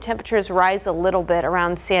actually seen the temperatures rise a little bit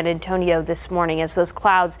around San Antonio this morning as those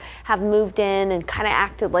clouds have moved in and kind of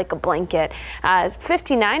acted like a blanket.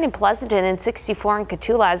 59 in Pleasanton and 64 in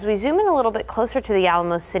Cotulla. As we zoom in a little bit closer to the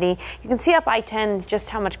Alamo City, you can see up I-10 just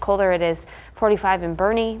how much colder it is. 45 in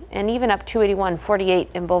Bernie, and even up 281, 48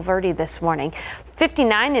 in Bulverde this morning.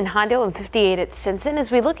 59 in Hondo and 58 at Simpson.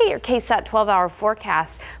 As we look at your KSAT 12-hour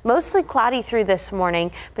forecast, mostly cloudy through this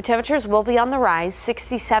morning, but temperatures will be on the rise.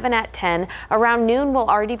 67 at 10. Around noon,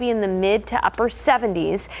 we'll already be in the mid to upper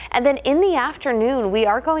 70s. And then in the afternoon, we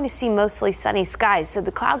are going to see mostly sunny skies, so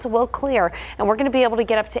the clouds will clear, and we're going to be able to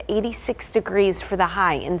get up to 86 degrees for the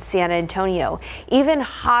high in San Antonio. Even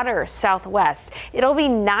hotter southwest. It'll be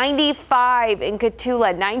 95 in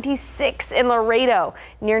Cotulla, 96 in Laredo,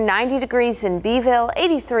 near 90 degrees in Beeville,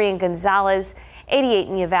 83 in Gonzales, 88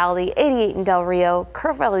 in Uvalde, 88 in Del Rio.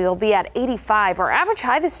 Kerrville will be at 85. Our average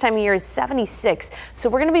high this time of year is 76, so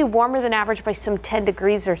we're going to be warmer than average by some 10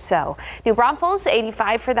 degrees or so. New Braunfels,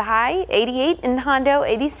 85 for the high, 88 in Hondo,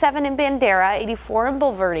 87 in Bandera, 84 in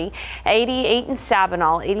Bulverde, 88 in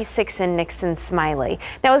Sabinal, 86 in Nixon Smiley.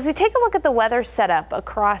 Now, as we take a look at the weather setup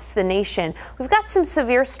across the nation, we've got some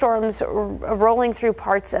severe storms rolling through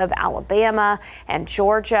parts of Alabama and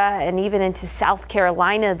Georgia and even into South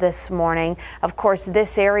Carolina this morning. Of course,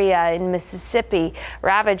 this area in Mississippi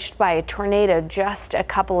ravaged by a tornado just a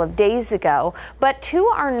couple of days ago. But to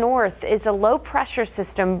our north is a low pressure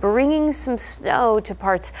system bringing some snow to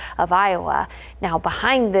parts of Iowa. Now,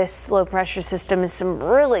 behind this low pressure system is some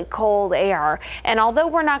really cold air. And although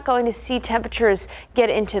we're not going to see temperatures get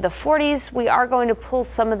into the 40s, we are going to pull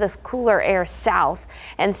some of this cooler air south.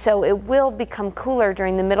 And so it will become cooler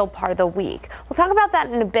during the middle part of the week. We'll talk about that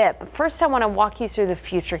in a bit. But first, I want to walk you through the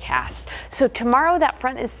futurecast. So tomorrow, that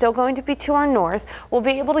front is still going to be to our north. We'll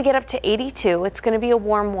be able to get up to 82. It's going to be a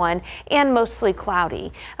warm one and mostly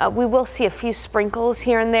cloudy. We will see a few sprinkles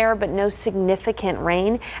here and there, but no significant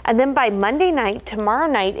rain. And then by Monday night, tomorrow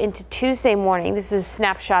night into Tuesday morning, this is a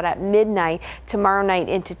snapshot at midnight, tomorrow night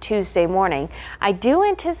into Tuesday morning, I do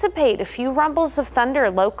anticipate a few rumbles of thunder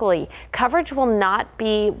locally. Coverage will not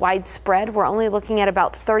be widespread. We're only looking at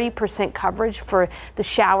about 30% coverage for the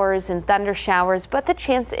showers and thunder showers, but the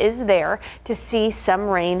chance is there to see some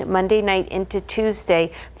rain Monday night into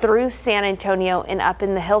Tuesday through San Antonio and up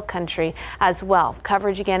in the hill country as well.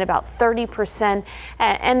 Coverage again about 30%,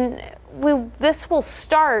 and this will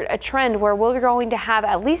start a trend where we're going to have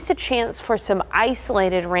at least a chance for some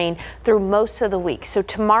isolated rain through most of the week. So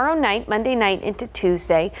tomorrow night, Monday night into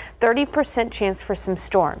Tuesday, 30% chance for some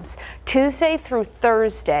storms. Tuesday through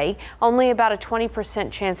Thursday, only about a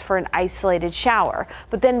 20% chance for an isolated shower.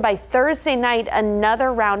 But then by Thursday night,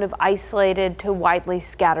 another round of isolated to widely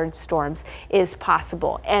scattered storms is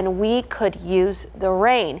possible, and we could use the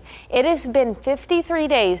rain. It has been 53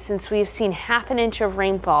 days since we've seen half an inch of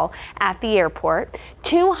rainfall at the airport.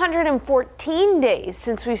 214 days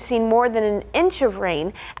since we've seen more than an inch of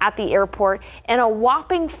rain at the airport, and a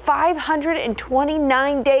whopping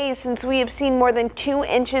 529 days since we have seen more than 2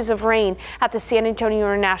 inches of rain at the San Antonio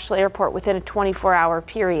International Airport within a 24-hour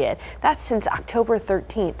period. That's since October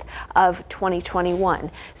 13th of 2021.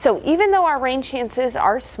 So even though our rain chances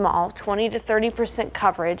are small, 20 to 30%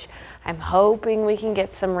 coverage, I'm hoping we can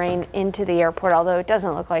get some rain into the airport, although it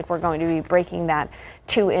doesn't look like we're going to be breaking that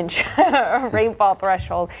 2-inch rainfall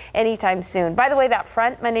threshold anytime soon. By the way, that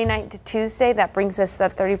front Monday night to Tuesday, that brings us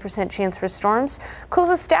that 30% chance for storms, cools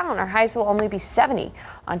us down. Our highs will only be 70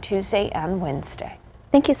 on Tuesday and Wednesday.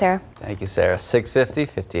 Thank you, Sarah. Thank you, Sarah. 650,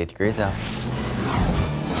 58 degrees out.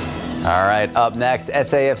 All right, up next,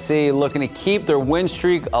 SAFC looking to keep their win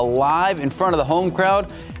streak alive in front of the home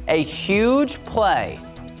crowd. A huge play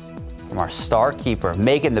from our star keeper,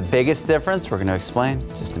 making the biggest difference. We're going to explain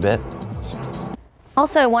just a bit.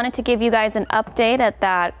 Also, I wanted to give you guys an update at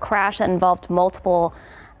that crash that involved multiple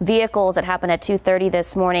vehicles that happened at 2:30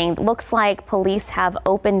 this morning. Looks like police have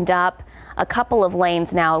opened up a couple of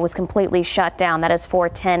lanes now. It was completely shut down. That is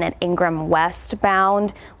 410 and Ingram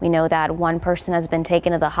westbound. We know that one person has been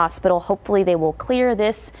taken to the hospital. Hopefully they will clear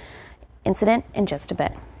this incident in just a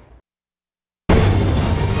bit.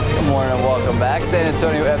 Good morning and welcome back. San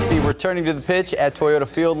Antonio FC returning to the pitch at Toyota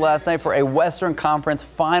Field last night for a Western Conference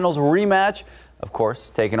Finals rematch. Of course,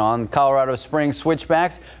 taking on Colorado Springs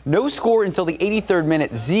Switchbacks. No score until the 83rd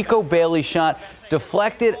minute. Zico Bailey shot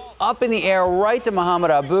deflected up in the air right to Muhammad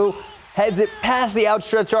Abu. Heads it past the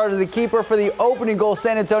outstretched arm of the keeper for the opening goal.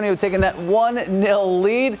 San Antonio taking that 1-0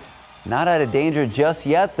 lead. Not out of danger just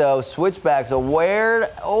yet, though. Switchbacks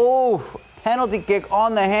aware. Oh, penalty kick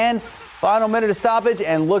on the hand. Final minute of stoppage,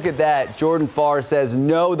 and look at that. Jordan Farr says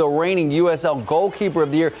no. The reigning USL goalkeeper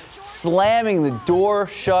of the year slamming the door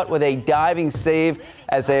shut with a diving save.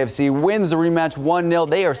 SAFC wins the rematch 1-0.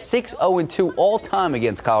 They are 6-0-2 all-time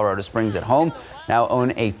against Colorado Springs at home. Now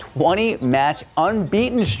own a 20-match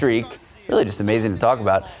unbeaten streak. Really just amazing to talk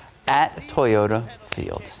about at Toyota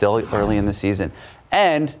Field. Still early in the season.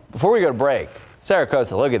 And before we go to break, Sarah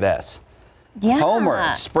Costa, look at this. Yeah. Homer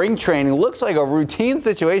in spring training looks like a routine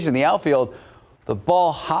situation in the outfield. The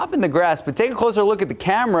ball hopping the grass, but take a closer look at the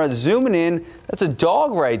camera, zooming in. That's a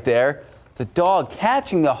dog right there. The dog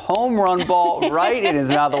catching the home run ball right in his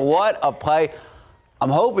mouth. What a play. I'm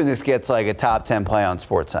hoping this gets like a top 10 play on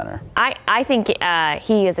SportsCenter. I think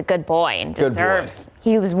he is a good boy and deserves.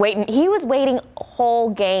 He was waiting a whole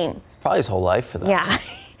game. Probably his whole life for that. Yeah.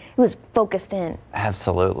 He was focused in.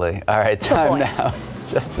 Absolutely. All right, time now.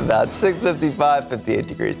 Just about 6:55, 58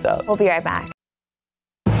 degrees out. We'll be right back.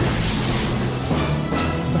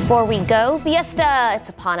 Before we go, Fiesta, it's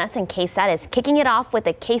upon us, and KSAT is kicking it off with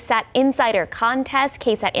a KSAT Insider contest.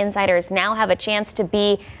 KSAT Insiders now have a chance to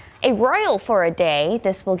be a royal for a day.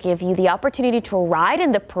 This will give you the opportunity to ride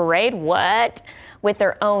in the parade, with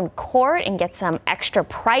their own court and get some extra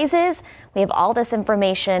prizes. We have all this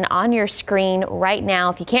information on your screen right now.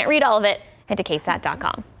 If you can't read all of it, head to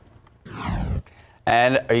KSAT.com.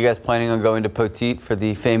 And are you guys planning on going to Poteet for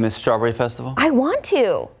the famous Strawberry Festival? I want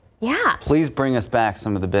to. Yeah. Please bring us back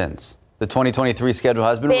some of the bins. The 2023 schedule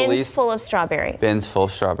has been released. Bins full of strawberries. Bins full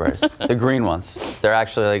of strawberries. The green ones. They're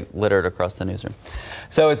actually like littered across the newsroom.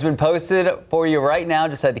 So it's been posted for you right now.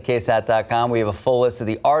 Just head to KSAT.com. We have a full list of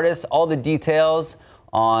the artists, all the details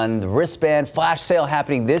on the wristband flash sale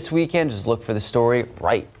happening this weekend. Just look for the story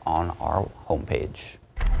right on our homepage.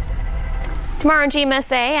 Tomorrow on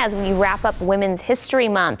GMSA, as we wrap up Women's History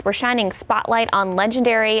Month, we're shining spotlight on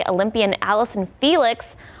legendary Olympian Allison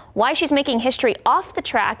Felix, why she's making history off the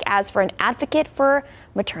track as for an advocate for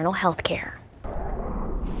maternal health care.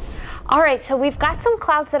 All right, so we've got some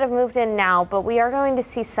clouds that have moved in now, but we are going to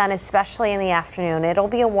see sun, especially in the afternoon. It'll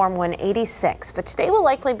be a warm one, 86, but today will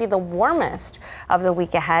likely be the warmest of the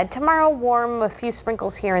week ahead. Tomorrow, warm, a few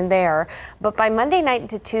sprinkles here and there, but by Monday night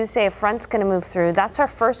into Tuesday, a front's going to move through. That's our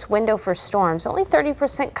first window for storms. Only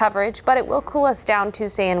 30% coverage, but it will cool us down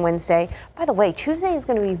Tuesday and Wednesday. By the way, Tuesday is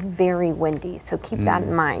going to be very windy, so keep that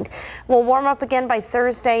in mind. We'll warm up again by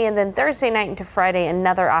Thursday, and then Thursday night into Friday,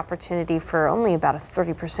 another opportunity for only about a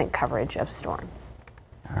 30% coverage of storms.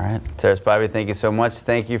 All right, Sarah Spivey, thank you so much.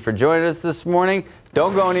 Thank you for joining us this morning.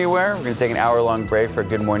 Don't go anywhere. We're going to take an hour-long break for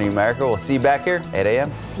Good Morning America. We'll see you back here, 8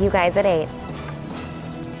 a.m. See you guys at 8.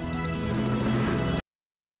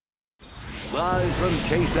 Live from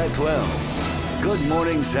KSAT 12. Good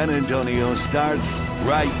Morning San Antonio starts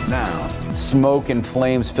right now. Smoke and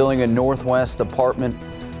flames filling a Northwest apartment.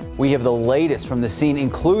 We have the latest from the scene,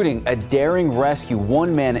 including a daring rescue.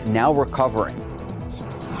 One man now recovering.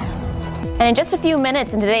 And in just a few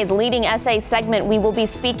minutes in today's Leading SA segment, we will be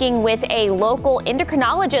speaking with a local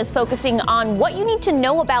endocrinologist focusing on what you need to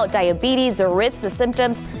know about diabetes, the risks, the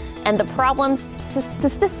symptoms, and the problems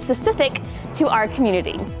specific to our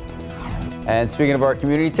community. And speaking of our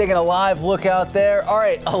community, taking a live look out there. All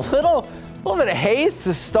right, a little bit of haze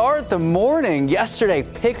to start the morning. Yesterday,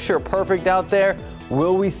 picture perfect out there.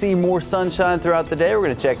 Will we see more sunshine throughout the day? We're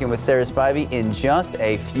going to check in with Sarah Spivey in just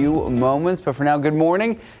a few moments. But for now, good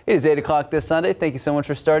morning. It is 8 o'clock this Sunday. Thank you so much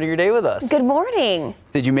for starting your day with us. Good morning.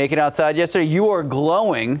 Did you make it outside yesterday? You are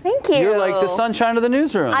glowing. Thank you. You're like the sunshine of the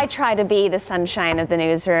newsroom. I try to be the sunshine of the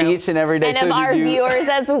newsroom. Each and every day. And of our viewers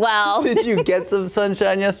as well. Did you get some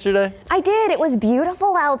sunshine yesterday? I did. It was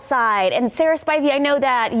beautiful outside. And Sarah Spivey, I know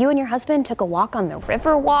that you and your husband took a walk on the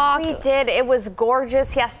river walk. We did. It was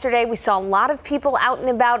gorgeous yesterday. We saw a lot of people out and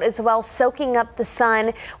about as well, soaking up the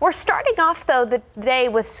sun. We're starting off, though, the day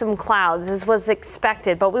with some clouds, as was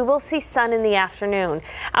expected, but we will see sun in the afternoon.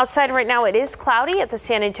 Outside right now, it is cloudy at the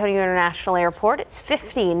San Antonio International Airport. It's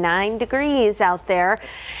 59 degrees out there,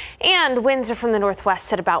 and winds are from the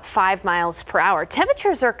northwest at about 5 miles per hour.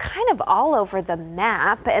 Temperatures are kind of all over the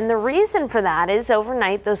map, and the reason for that is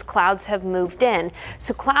overnight those clouds have moved in.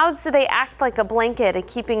 So clouds, they act like a blanket at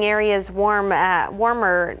keeping areas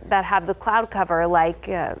warmer that have the cloud cover, like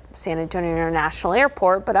San Antonio International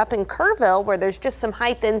Airport, but up in Kerrville, where there's just some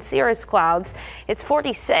high thin cirrus clouds, it's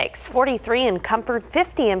 46, 43 in Comfort,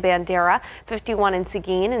 50 in Bandera, 51 in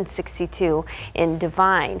Seguin, and 62 in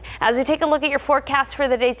Devine. As we take a look at your forecast for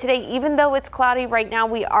the day today, even though it's cloudy right now,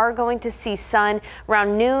 we are going to see sun.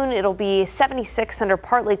 Around noon, it'll be 76 under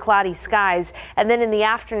partly cloudy skies, and then in the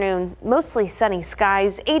afternoon, mostly sunny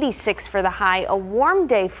skies, 86 for the high. A warm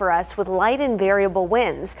day for us with light and variable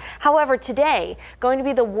winds. However, today going to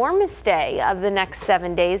be the warmest day of the next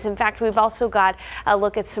 7 days. In fact, we've also got a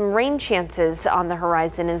look at some rain chances on the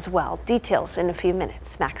horizon as well. Details in a few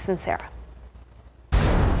minutes. Max and Sarah.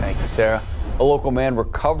 Thank you, Sarah. A local man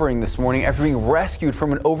recovering this morning after being rescued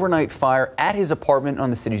from an overnight fire at his apartment on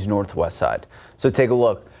the city's northwest side. So take a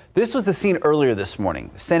look. This was the scene earlier this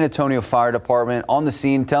morning. San Antonio Fire Department on the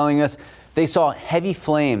scene telling us they saw heavy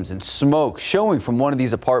flames and smoke showing from one of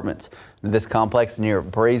these apartments. This complex near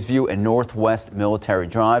Braesview and Northwest Military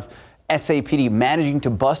Drive. SAPD managing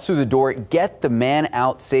to bust through the door, get the man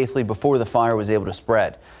out safely before the fire was able to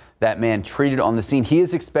spread. That man treated on the scene. He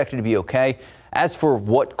is expected to be okay. As for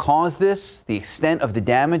what caused this, the extent of the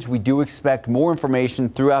damage, we do expect more information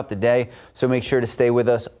throughout the day. So make sure to stay with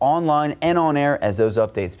us online and on air as those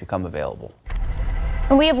updates become available.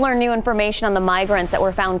 And we have learned new information on the migrants that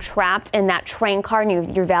were found trapped in that train car near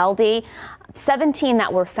Uvalde. 17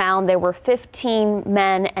 that were found. There were 15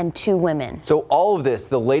 men and 2 women. So all of this,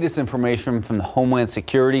 the latest information from the Homeland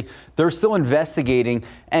Security, they're still investigating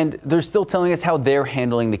and they're still telling us how they're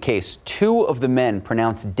handling the case. 2 of the men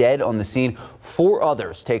pronounced dead on the scene, 4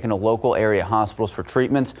 others taken to local area hospitals for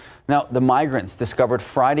treatments. Now, the migrants discovered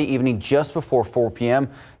Friday evening just before 4 p.m.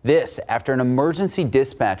 This after an emergency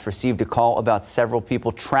dispatch received a call about several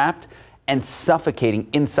people trapped and suffocating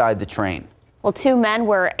inside the train. Well, 2 men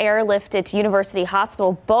were airlifted to University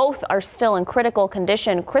Hospital. Both are still in critical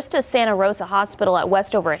condition. Christus Santa Rosa Hospital at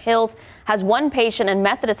Westover Hills has 1 patient, and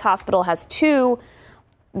Methodist Hospital has 2.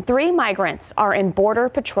 3 migrants are in Border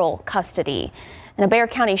Patrol custody. And a Bexar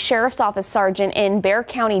County Sheriff's Office sergeant in Bexar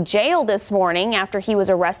County Jail this morning after he was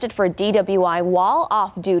arrested for DWI while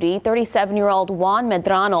off duty. 37-year-old Juan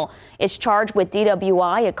Medrano is charged with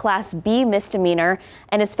DWI, a Class B misdemeanor,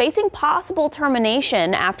 and is facing possible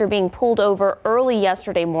termination after being pulled over early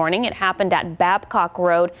yesterday morning. It happened at Babcock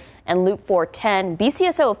Road and Loop 410.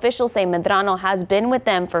 BCSO officials say Medrano has been with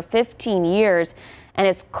them for 15 years and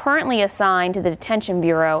is currently assigned to the Detention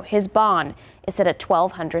Bureau. His bond is set at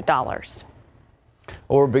 $1,200.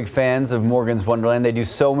 Well, we're big fans of Morgan's Wonderland. They do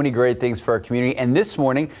so many great things for our community. And this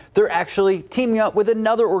morning, they're actually teaming up with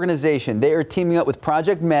another organization. They are teaming up with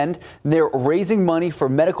Project Mend. They're raising money for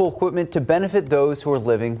medical equipment to benefit those who are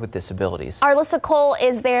living with disabilities. Alyssa Cole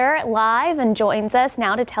is there live and joins us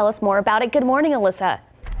now to tell us more about it. Good morning, Alyssa.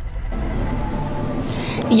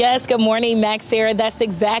 Yes, good morning, Max, Sarah. That's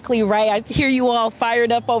exactly right. I hear you all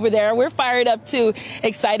fired up over there. We're fired up, too.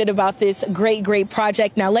 Excited about this great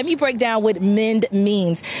project. Now, let me break down what MEND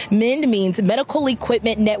means. MEND means Medical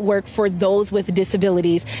Equipment Network for Those with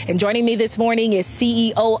Disabilities. And joining me this morning is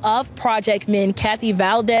CEO of Project MEND, Kathy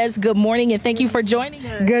Valdez. Good morning, and thank you for joining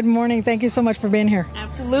us. Good morning. Thank you so much for being here.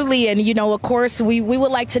 Absolutely. And, you know, of course, we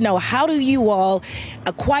would like to know, how do you all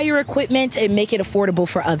acquire equipment and make it affordable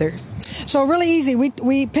for others? So really easy.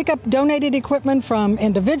 We pick up donated equipment from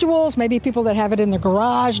individuals, maybe people that have it in their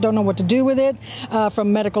garage, don't know what to do with it,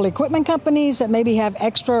 from medical equipment companies that maybe have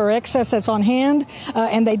extra or excess that's on hand,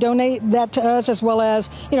 and they donate that to us, as well as,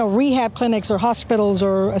 rehab clinics or hospitals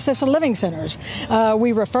or assisted living centers.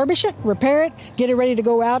 We refurbish it, repair it, get it ready to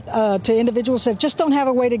go out to individuals that just don't have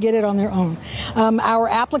a way to get it on their own. Our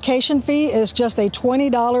application fee is just a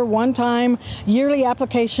 $20 one-time yearly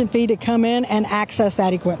application fee to come in and access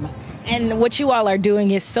that equipment. And what you all are doing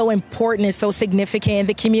is so important and so significant in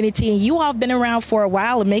the community. And you all have been around for a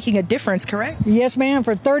while and making a difference, correct? Yes, ma'am.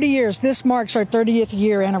 For 30 years. This marks our 30th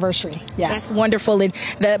year anniversary. Yeah. That's wonderful. And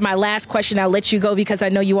my last question, I'll let you go because I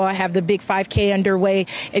know you all have the big 5K underway.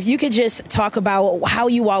 If you could just talk about how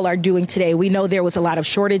you all are doing today. We know there was a lot of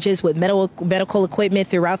shortages with medical equipment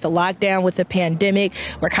throughout the lockdown with the pandemic.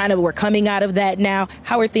 We're coming out of that now.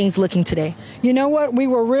 How are things looking today? You know what? We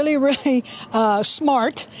were really, really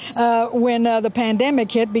smart when the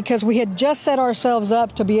pandemic hit, because we had just set ourselves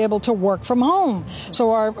up to be able to work from home.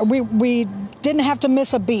 So we didn't have to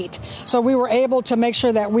miss a beat. So we were able to make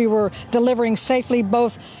sure that we were delivering safely,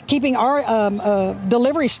 both keeping our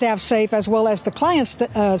delivery staff safe as well as the clients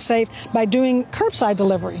safe by doing curbside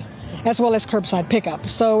delivery as well as curbside pickup.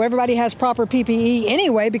 So everybody has proper PPE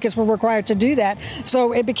anyway because we're required to do that.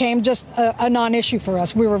 So it became just a non-issue for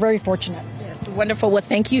us. We were very fortunate. Wonderful. Well,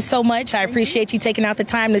 thank you so much. I appreciate you taking out the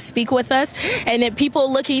time to speak with us. And if people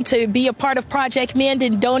looking to be a part of Project Mend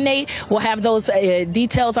and donate, we'll have those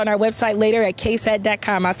details on our website later at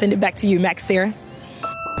KSAT.com. I'll send it back to you, Max Sarah.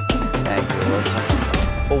 Thank you,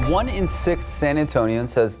 Elizabeth. Well, 1 in 6 San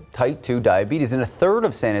Antonians has type 2 diabetes, and a third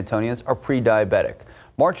of San Antonians are pre-diabetic.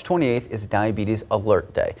 March 28th is Diabetes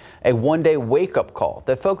Alert Day, a one-day wake-up call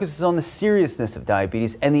that focuses on the seriousness of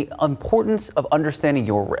diabetes and the importance of understanding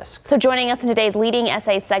your risk. So joining us in today's leading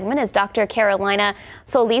essay segment is Dr. Carolina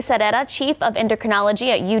Solis Herrera, Chief of Endocrinology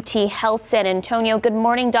at UT Health San Antonio. Good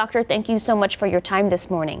morning, doctor. Thank you so much for your time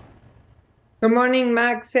this morning. Good morning,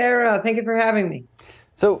 Max, Sarah. Thank you for having me.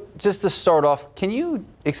 So just to start off, can you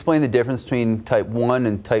explain the difference between type 1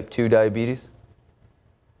 and type 2 diabetes?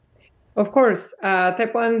 Of course,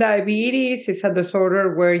 type 1 diabetes is a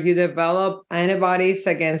disorder where you develop antibodies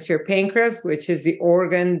against your pancreas, which is the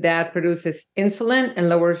organ that produces insulin and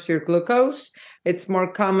lowers your glucose. It's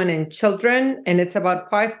more common in children, and it's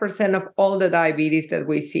about 5% of all the diabetes that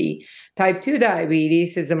we see. Type 2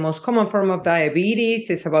 diabetes is the most common form of diabetes.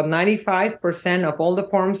 It's about 95% of all the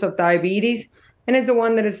forms of diabetes. And it's the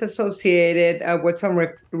one that is associated with some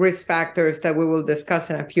risk factors that we will discuss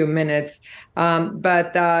in a few minutes.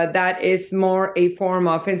 But that is more a form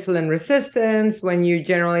of insulin resistance when you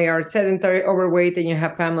generally are sedentary, overweight, and you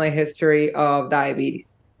have family history of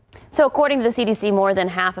diabetes. So according to the CDC, more than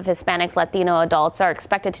half of Hispanics, Latino adults are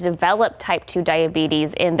expected to develop type 2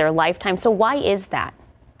 diabetes in their lifetime. So why is that?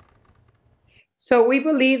 So we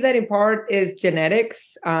believe that in part is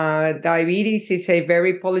genetics. Diabetes is a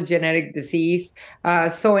very polygenetic disease.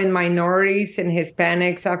 So in minorities, in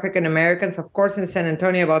Hispanics, African Americans, of course, in San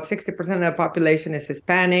Antonio, about 60% of the population is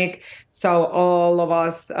Hispanic. So all of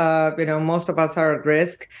us, most of us are at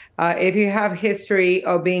risk. If you have history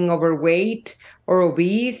of being overweight or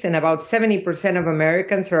obese, and about 70% of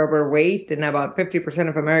Americans are overweight, and about 50%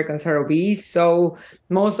 of Americans are obese. So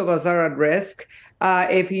most of us are at risk.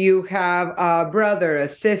 If you have a brother, a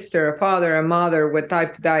sister, a father, a mother with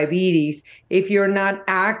type 2 diabetes, if you're not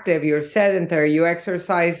active, you're sedentary, you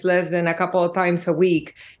exercise less than a couple of times a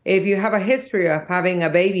week, if you have a history of having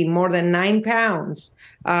a baby more than 9 pounds,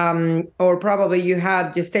 or probably you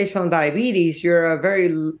had gestational diabetes, you're a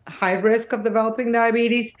very high risk of developing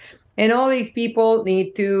diabetes. And all these people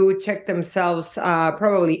need to check themselves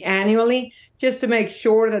probably annually just to make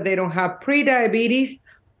sure that they don't have pre-diabetes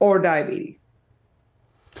or diabetes.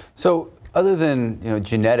 So other than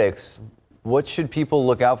genetics, what should people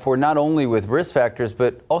look out for, not only with risk factors,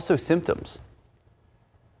 but also symptoms?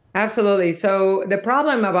 Absolutely. So the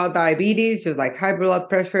problem about diabetes, just like high blood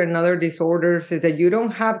pressure and other disorders, is that you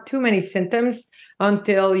don't have too many symptoms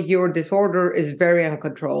until your disorder is very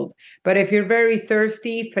uncontrolled. But if you're very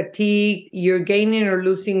thirsty, fatigued, you're gaining or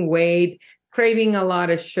losing weight, craving a lot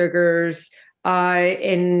of sugars,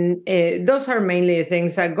 and those are mainly the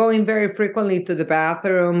things that going very frequently to the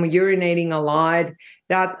bathroom, urinating a lot,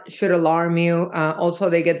 that should alarm you. Also,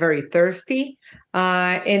 they get very thirsty.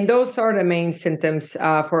 And those are the main symptoms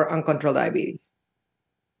for uncontrolled diabetes.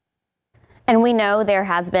 And we know there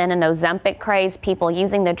has been an Ozempic craze, people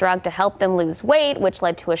using the drug to help them lose weight, which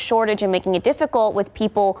led to a shortage and making it difficult with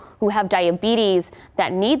people who have diabetes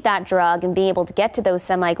that need that drug and being able to get to those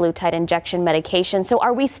semaglutide injection medications. So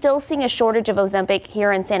are we still seeing a shortage of Ozempic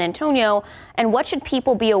here in San Antonio? And what should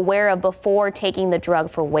people be aware of before taking the drug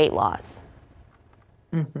for weight loss?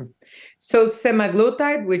 So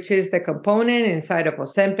semaglutide, which is the component inside of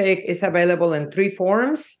Ozempic, is available in 3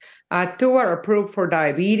 forms. 2 are approved for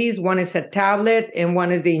diabetes. One is a tablet, and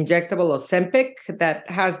one is the injectable Ozempic that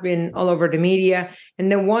has been all over the media. And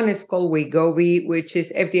then one is called Wegovy, which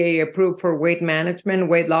is FDA approved for weight management,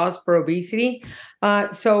 weight loss, for obesity.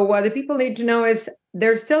 So what the people need to know is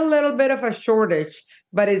there's still a little bit of a shortage,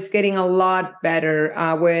 but it's getting a lot better.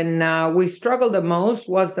 When we struggled the most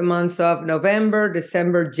was the months of November,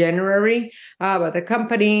 December, January. But the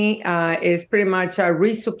company is pretty much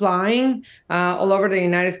resupplying all over the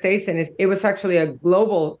United States, and it was actually a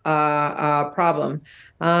global problem.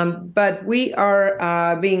 But we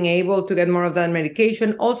are being able to get more of that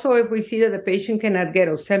medication. Also, if we see that the patient cannot get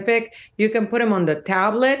Ozempic, you can put them on the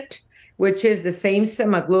tablet, which is the same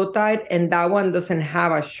semaglutide, and that one doesn't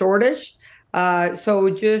have a shortage.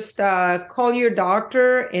 So just call your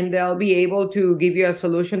doctor and they'll be able to give you a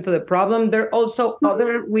solution to the problem. There are also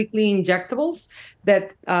other weekly injectables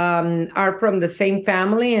that are from the same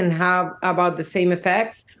family and have about the same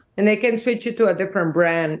effects. And they can switch you to a different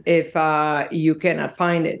brand if you cannot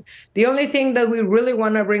find it. The only thing that we really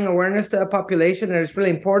want to bring awareness to the population that is really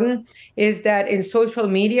important is that in social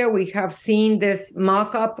media, we have seen this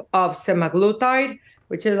mock-up of semaglutide,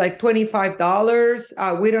 which is like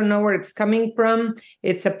 $25. We don't know where it's coming from.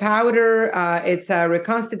 It's a powder. It's a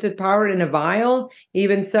reconstituted powder in a vial.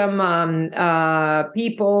 Even some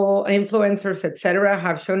people, influencers, etc.,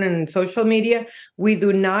 have shown it in social media. We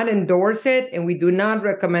do not endorse it, and we do not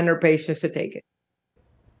recommend our patients to take it.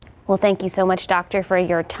 Well, thank you so much, Doctor, for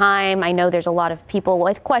your time. I know there's a lot of people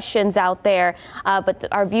with questions out there, but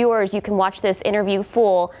our viewers, you can watch this interview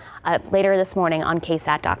full later this morning on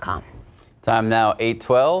KSAT.com. Time now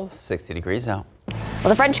 8:12, 60 degrees out. Well,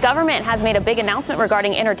 the French government has made a big announcement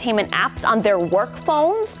regarding entertainment apps on their work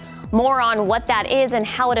phones. More on what that is and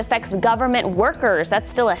how it affects government workers. That's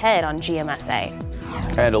still ahead on GMSA.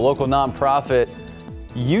 And a local nonprofit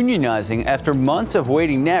unionizing after months of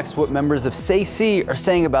waiting. Next, what members of SAC are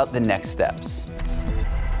saying about the next steps.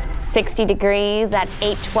 60 degrees at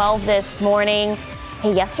 8:12 this morning.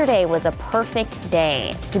 Hey, yesterday was a perfect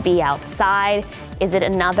day to be outside. Is it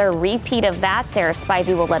another repeat of that? Sarah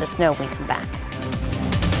Spivey will let us know when we come back.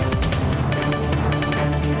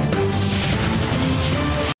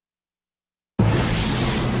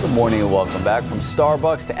 Good morning and welcome back. From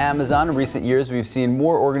Starbucks to Amazon, in recent years we've seen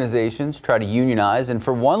more organizations try to unionize, and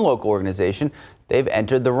for one local organization, they've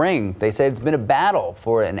entered the ring. They say it's been a battle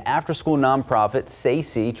for an after-school nonprofit,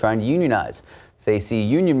 SAC, trying to unionize. SAC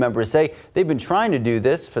union members say they've been trying to do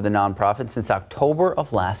this for the nonprofit since October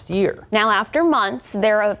of last year. Now, after months,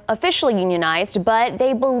 they're officially unionized, but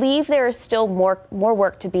they believe there is still more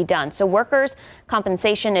work to be done. So workers'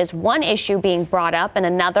 compensation is one issue being brought up, and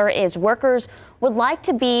another is workers would like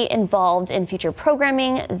to be involved in future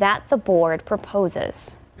programming that the board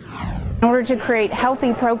proposes. In order to create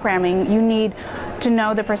healthy programming, you need to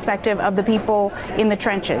know the perspective of the people in the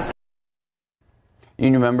trenches.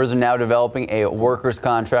 Union members are now developing a workers'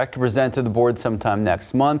 contract to present to the board sometime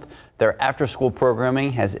next month. Their after-school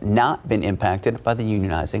programming has not been impacted by the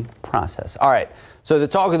unionizing process. All right, so the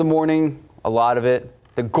talk of the morning, a lot of it,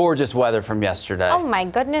 the gorgeous weather from yesterday. Oh my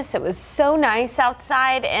goodness, it was so nice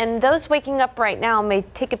outside, and those waking up right now may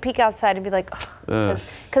take a peek outside and be like, because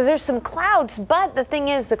there's some clouds, but the thing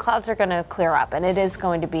is the clouds are going to clear up, and it is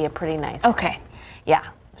going to be a pretty nice day. Yeah.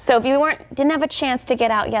 So if you didn't have a chance to get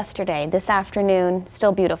out yesterday, this afternoon,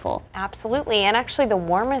 still beautiful. Absolutely, and actually the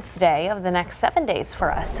warmest day of the next 7 days for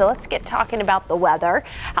us. So let's get talking about the weather.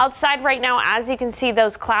 Outside right now, as you can see,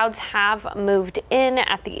 those clouds have moved in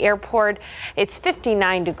at the airport. It's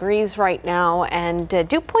 59 degrees right now, and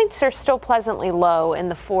dew points are still pleasantly low in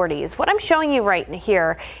the 40s. What I'm showing you right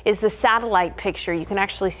here is the satellite picture. You can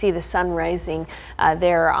actually see the sun rising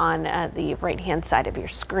there on the right-hand side of your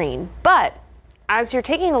screen. But as you're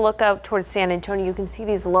taking a look out towards San Antonio, you can see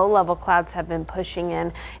these low-level clouds have been pushing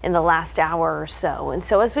in the last hour or so. And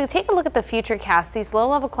so as we take a look at the future cast, these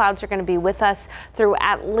low-level clouds are going to be with us through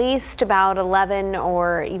at least about 11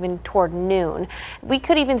 or even toward noon. We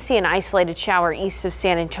could even see an isolated shower east of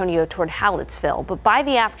San Antonio toward Hallettsville. But by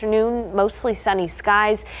the afternoon, mostly sunny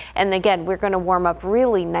skies. And again, we're going to warm up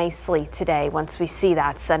really nicely today once we see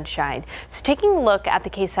that sunshine. So taking a look at the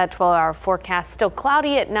KSAT 12-hour forecast, still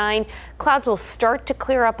cloudy at 9. Clouds will start start to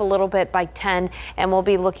clear up a little bit by 10, and we'll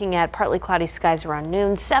be looking at partly cloudy skies around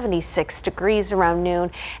noon, 76 degrees around noon.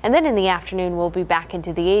 And then in the afternoon, we'll be back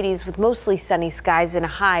into the 80s with mostly sunny skies and a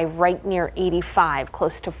high right near 85,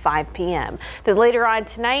 close to 5 p.m. Then later on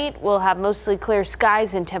tonight, we'll have mostly clear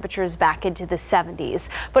skies and temperatures back into the 70s.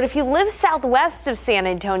 But if you live southwest of San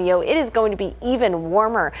Antonio, it is going to be even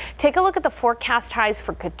warmer. Take a look at the forecast highs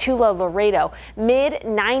for Cotulla, Laredo, mid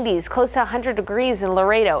 90s, close to 100 degrees in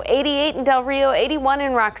Laredo, 88 in Del Rio, 81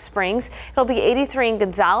 in Rock Springs. It'll be 83 in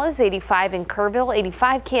Gonzales, 85 in Kerrville,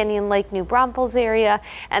 85 Canyon Lake, New Braunfels area,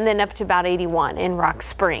 and then up to about 81 in Rock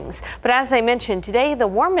Springs. But as I mentioned, today, the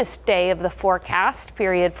warmest day of the forecast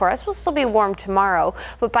period for us will still be warm tomorrow.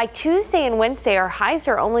 But by Tuesday and Wednesday, our highs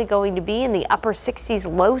are only going to be in the upper 60s,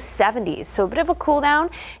 low 70s. So a bit of a cool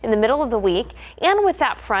down in the middle of the week. And with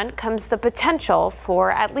that front comes the potential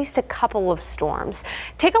for at least a couple of storms.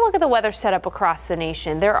 Take a look at the weather setup across the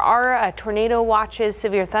nation. There are tornado watches,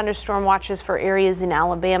 severe thunderstorm watches for areas in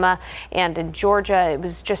Alabama and in Georgia. It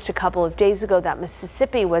was just a couple of days ago that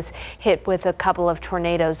Mississippi was hit with a couple of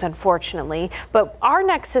tornadoes, unfortunately. But our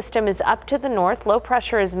next system is up to the north. Low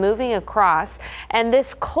pressure is moving across, and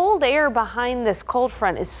this cold air behind this cold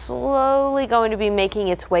front is slowly going to be making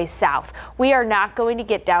its way south. We are not going to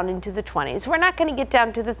get down into the 20s. We're not going to get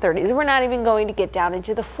down to the 30s. We're not even going to get down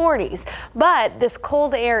into the 40s. But this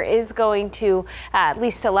cold air is going to at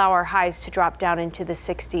least allow our highs to drop down into the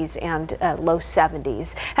 60s and low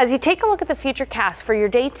 70s. As you take a look at the futurecast for your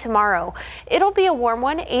day tomorrow, it'll be a warm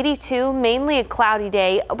one, 82, mainly a cloudy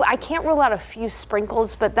day. I can't rule out a few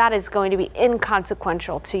sprinkles, but that is going to be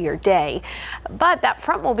inconsequential to your day. But that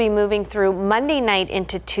front will be moving through Monday night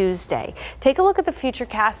into Tuesday. Take a look at the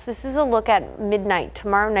futurecast. This is a look at midnight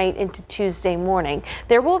tomorrow night into Tuesday morning.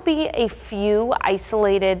 There will be a few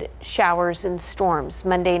isolated showers and storms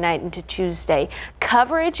Monday night into Tuesday.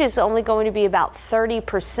 Coverage is only going to be about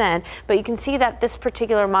 30%, but you can see that this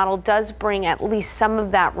particular model does bring at least some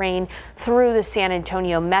of that rain through the San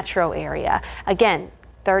Antonio metro area. Again,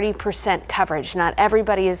 30% coverage. Not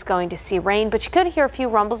everybody is going to see rain, but you could hear a few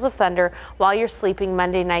rumbles of thunder while you're sleeping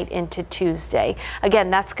Monday night into Tuesday.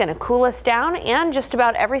 Again, that's going to cool us down, and just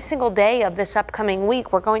about every single day of this upcoming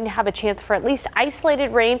week, we're going to have a chance for at least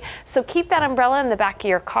isolated rain. So keep that umbrella in the back of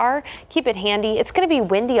your car. Keep it handy. It's going to be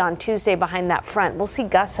windy on Tuesday behind that front. We'll see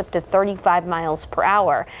gusts up to 35 miles per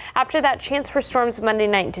hour. After that, chance for storms Monday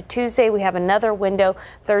night into Tuesday. We have another window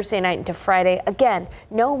Thursday night into Friday. Again,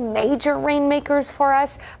 no major rainmakers for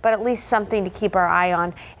us, but at least something to keep our eye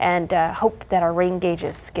on, and hope that our rain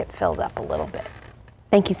gauges get filled up a little bit.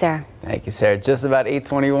 Thank you, Sarah. Thank you, Sarah. Just about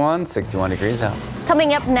 8:21, 61 degrees out.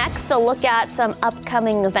 Coming up next, a look at some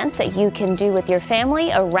upcoming events that you can do with your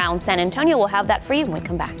family around San Antonio. We'll have that for you when we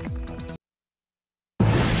come back.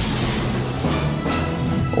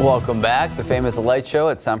 Welcome back. The famous light show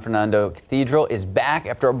at San Fernando Cathedral is back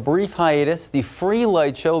after a brief hiatus. The free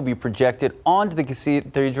light show will be projected onto the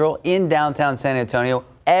cathedral in downtown San Antonio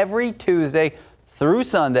every Tuesday through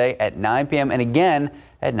Sunday at 9 p.m. and again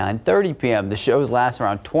at 9:30 p.m. The shows last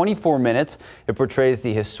around 24 minutes. It portrays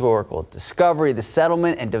the historical discovery, the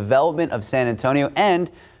settlement and development of San Antonio and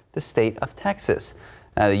the state of Texas.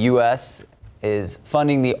 Now, the U.S. is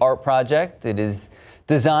funding the art project. It is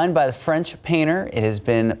designed by the French painter. It has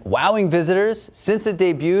been wowing visitors since it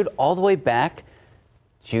debuted all the way back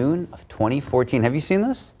June of 2014. Have you seen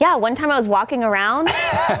this? Yeah, one time I was walking around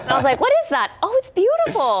and I was like, what is that? Oh, it's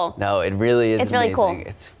beautiful. No, it really is. It's amazing. Really cool.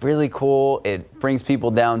 It's really cool. It brings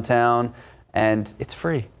people downtown and it's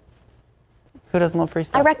free. Who doesn't love free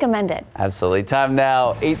stuff? I recommend it. Absolutely. Time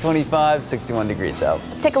now, 8:25, 61 degrees out.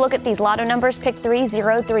 Let's take a look at these lotto numbers. Pick 3,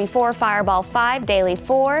 0, 3, 4, Fireball 5, Daily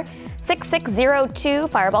 4, 6, 6, 0, 2,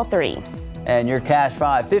 Fireball 3. And your cash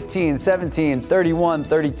 5, 15, 17, 31,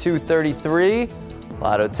 32, 33.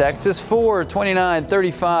 Lotto Texas 4, 29,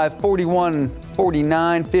 35, 41,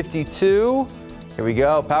 49, 52. Here we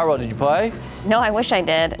go. Powerball, did you play? No, I wish I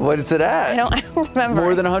did. What is it at? I don't remember.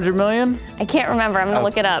 More than 100 million? I can't remember. I'm going to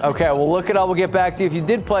look it up. Okay, we'll look it up. We'll get back to you. If you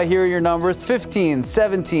did play, here are your numbers. 15,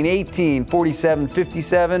 17, 18, 47,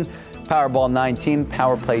 57. Powerball 19,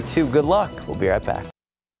 Power Play 2. Good luck. We'll be right back.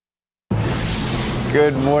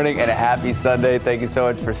 Good morning and a happy Sunday. Thank you so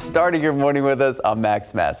much for starting your morning with us. I'm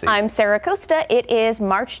Max Massey. I'm Sarah Costa. It is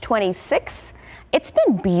March 26th. It's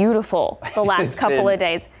been beautiful the last couple of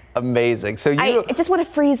days. Amazing. So I just want to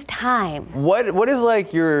freeze time. What is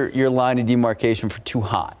like your line of demarcation for too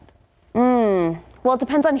hot? Well, it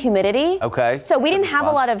depends on humidity. Okay. So we didn't have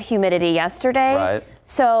a lot of humidity yesterday. Right.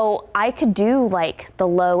 So I could do like the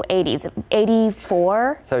low 80s,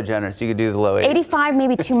 84. So generous. You could do the low 80s. 85,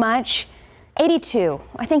 maybe too much. 82.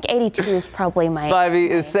 I think 82 is probably my... Spivey,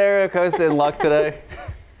 is Sarah Acosta in luck today?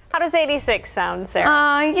 How does 86 sound,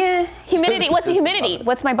 Sarah? Yeah. Humidity. What's the humidity?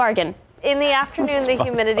 What's my bargain? In the afternoon, the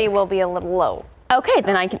humidity will be a little low. Okay,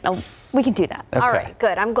 then we can do that. Okay. All right,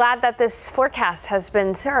 good. I'm glad that this forecast has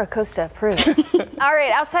been Sarah Acosta approved. All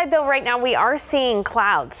right, outside though, right now we are seeing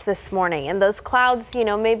clouds this morning, and those clouds, you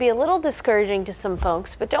know, may be a little discouraging to some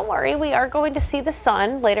folks, but don't worry, we are going to see the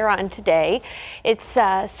sun later on today. It's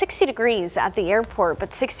 60 degrees at the airport,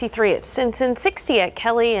 but 63 at Stinson, 60 at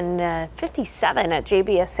Kelly, and 57 at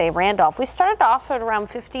GMSA Randolph. We started off at around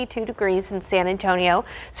 52 degrees in San Antonio,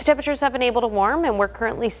 so temperatures have been able to warm, and we're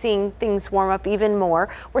currently seeing things warm up even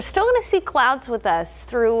more. We're still going to see clouds with us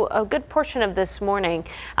through a good portion of this morning,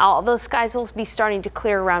 although skies will be starting to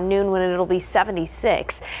clear around noon when it'll be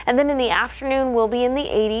 76. And then in the afternoon we'll be in the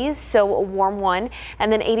 80s, so a warm one,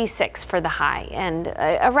 and then 86 for the high. And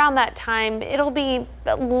around that time it'll be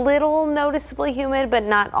a little noticeably humid, but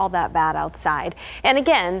not all that bad outside. And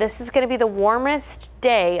again, this is going to be the warmest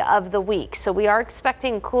day of the week, so we are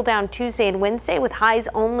expecting cool down Tuesday and Wednesday with highs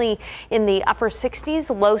only in the upper 60s,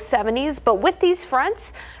 low 70s. But with these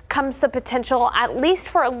fronts comes the potential at least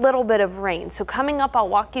for a little bit of rain. So coming up, I'll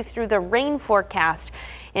walk you through the rain forecast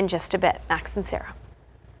in just a bit. Max and Sarah.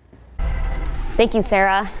 Thank you,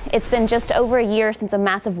 Sarah. It's been just over a year since a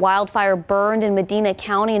massive wildfire burned in Medina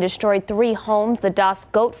County and destroyed 3 homes. The Das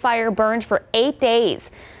Goat Fire burned for 8 days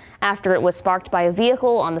after it was sparked by a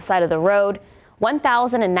vehicle on the side of the road.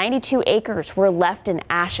 1,092 acres were left in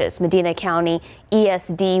ashes. Medina County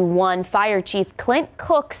ESD1 Fire Chief Clint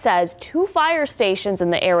Cook says 2 fire stations in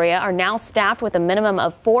the area are now staffed with a minimum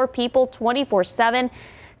of 4 people 24/7.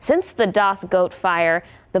 Since the Das Goat Fire,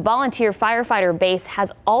 the volunteer firefighter base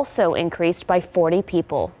has also increased by 40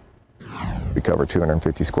 people. We cover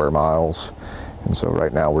 250 square miles, and so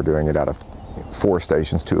right now we're doing it out of 4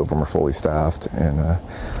 stations. 2 of them are fully staffed, and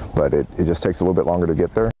but it just takes a little bit longer to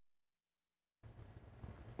get there.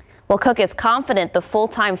 Well, Cook is confident the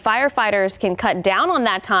full-time firefighters can cut down on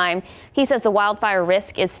that time. He says the wildfire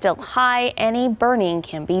risk is still high. Any burning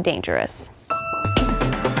can be dangerous.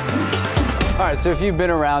 All right, so if you've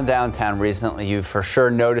been around downtown recently, you've for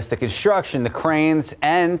sure noticed the construction, the cranes,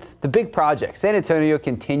 and the big projects. San Antonio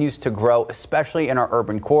continues to grow, especially in our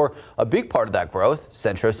urban core. A big part of that growth,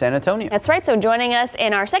 Centro San Antonio. That's right. So joining us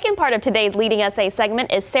in our second part of today's Leading SA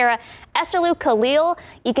segment is Sarah Esterlu-Khalil,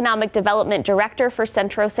 Economic Development Director for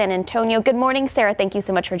Centro San Antonio. Good morning, Sarah. Thank you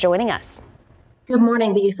so much for joining us. Good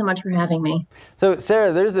morning. Thank you so much for having me. So,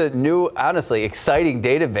 Sarah, there's a new, honestly, exciting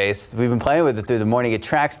database. We've been playing with it through the morning. It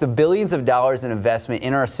tracks the billions of dollars in investment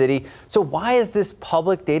in our city. So why is this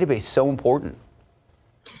public database so important?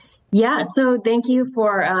 Yeah, so thank you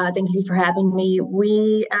for having me.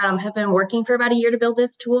 We have been working for about a year to build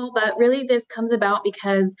this tool, but really this comes about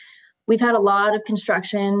because we've had a lot of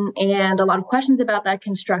construction and a lot of questions about that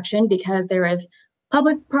construction because there is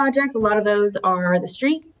public projects. A lot of those are the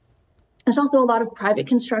streets. There's also a lot of private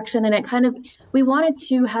construction, and we wanted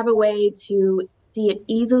to have a way to see it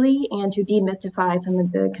easily and to demystify some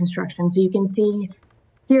of the construction. So you can see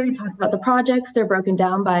here he talks about the projects. They're broken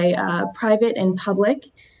down by private and public.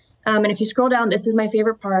 And if you scroll down, this is my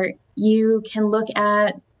favorite part. You can look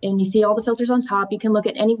at, and you see all the filters on top. You can look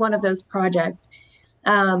at any one of those projects.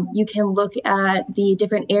 You can look at the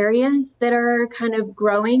different areas that are kind of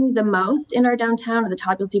growing the most in our downtown. At the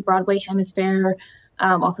top, you'll see Broadway, Hemisphere,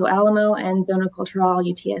 also Alamo and Zona Cultural,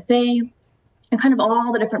 UTSA, and kind of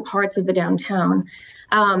all the different parts of the downtown.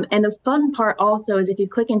 And the fun part also is if you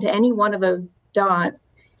click into any one of those dots,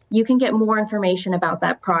 you can get more information about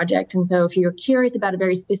that project. And so if you're curious about a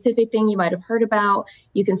very specific thing you might have heard about,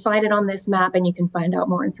 you can find it on this map and you can find out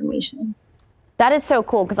more information. That is so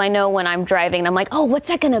cool because I know when I'm driving, I'm like, oh, what's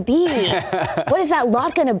that going to be? What is that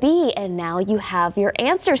lot going to be? And now you have your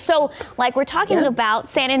answer. So like we're talking about,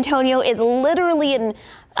 San Antonio is literally and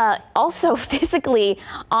also physically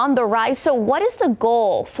on the rise. So what is the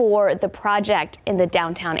goal for the project in the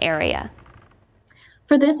downtown area?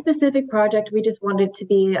 For this specific project, we just wanted to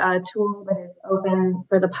be a tool that is open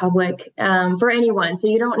for the public, for anyone. So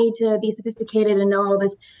you don't need to be sophisticated and know all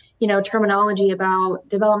this terminology about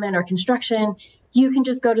development or construction. You can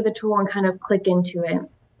just go to the tool and kind of click into it.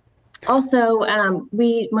 Also,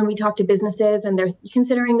 when we talk to businesses and they're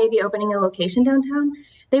considering maybe opening a location downtown,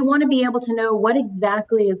 they want to be able to know what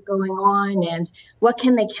exactly is going on and what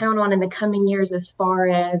can they count on in the coming years as far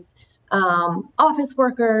as office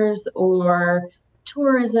workers or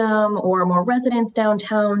tourism or more residents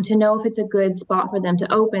downtown to know if it's a good spot for them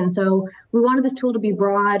to open. So we wanted this tool to be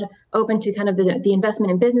broad, open to kind of the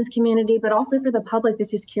investment and business community, but also for the public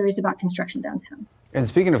that's just curious about construction downtown. And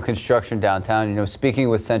speaking of construction downtown, speaking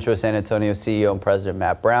with Centro San Antonio CEO and President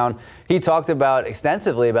Matt Brown, he talked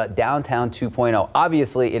extensively about Downtown 2.0.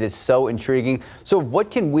 Obviously, it is so intriguing. So what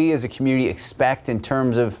can we as a community expect in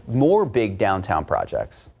terms of more big downtown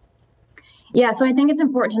projects? Yeah, so I think it's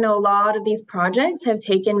important to know a lot of these projects have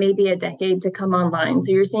taken maybe a decade to come online.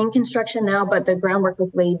 So you're seeing construction now, but the groundwork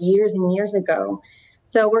was laid years and years ago.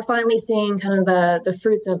 So we're finally seeing kind of the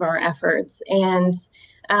fruits of our efforts. And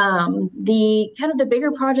the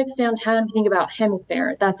bigger projects downtown, if you think about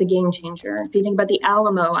Hemisphere, that's a game changer. If you think about the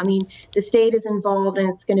Alamo, I mean, the state is involved and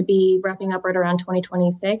it's going to be wrapping up right around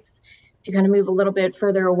 2026. If you kind of move a little bit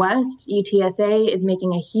further west, UTSA is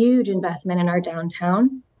making a huge investment in our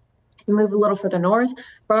downtown. If you move a little further north,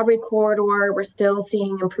 Broadway Corridor, we're still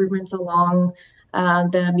seeing improvements along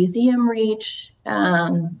the museum reach.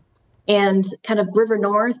 And kind of River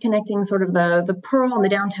North connecting sort of the Pearl and the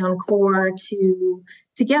downtown core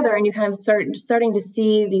together, and you kind of starting to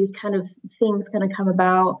see these kind of things kind of come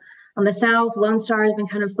about. On the south, Lone Star has been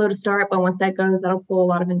kind of slow to start, but once that goes, that'll pull a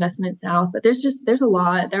lot of investment south. But there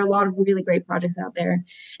are a lot of really great projects out there.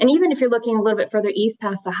 And even if you're looking a little bit further east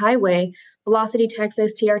past the highway, Velocity,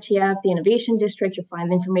 Texas, TRTF, the Innovation District, you'll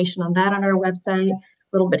find information on that on our website.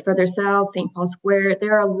 A little bit further south, St. Paul Square,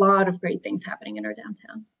 there are a lot of great things happening in our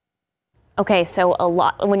downtown. Okay, so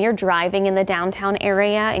when you're driving in the downtown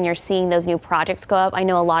area and you're seeing those new projects go up, I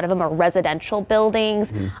know a lot of them are residential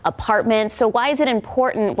buildings, apartments. So why is it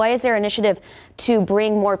important? Why is there an initiative to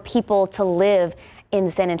bring more people to live in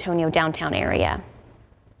the San Antonio downtown area?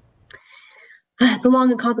 It's a long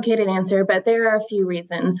and complicated answer, but there are a few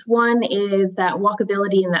reasons. One is that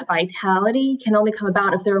walkability and that vitality can only come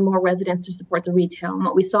about if there are more residents to support the retail. And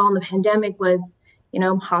what we saw in the pandemic was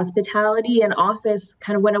hospitality and office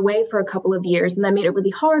kind of went away for a couple of years, and that made it really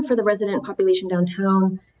hard for the resident population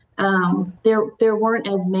downtown. There weren't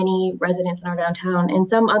as many residents in our downtown. In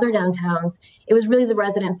some other downtowns, it was really the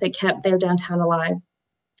residents that kept their downtown alive.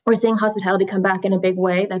 We're seeing hospitality come back in a big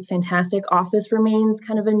way. That's fantastic. Office remains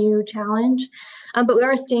kind of a new challenge, but we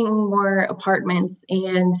are seeing more apartments,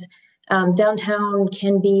 and downtown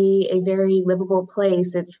can be a very livable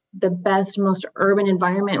place. It's the best, most urban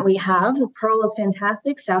environment we have. The Pearl is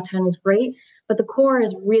fantastic. Southtown is great, but the core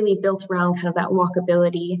is really built around kind of that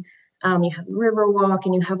walkability. You have Riverwalk,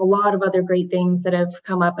 and you have a lot of other great things that have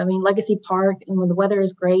come up. I mean, Legacy Park, and when the weather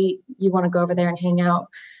is great, you want to go over there and hang out.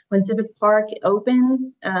 When Civic Park opens,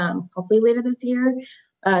 hopefully later this year,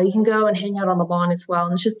 you can go and hang out on the lawn as well.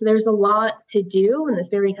 And it's just, there's a lot to do in this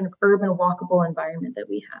very kind of urban, walkable environment that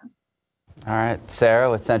we have. All right, Sarah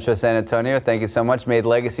with Centro San Antonio, thank you so much. Made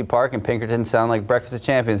Legacy Park and Pinkerton sound like Breakfast of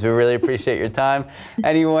Champions. We really appreciate your time.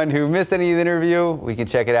 Anyone who missed any of the interview, we can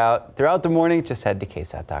check it out throughout the morning. Just head to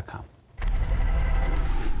KSAT.com.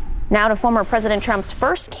 Now to former President Trump's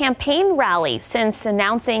first campaign rally since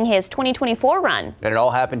announcing his 2024 run. And it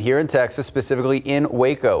all happened here in Texas, specifically in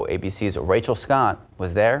Waco. ABC's Rachel Scott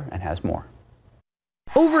was there and has more.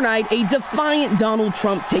 Overnight, a defiant Donald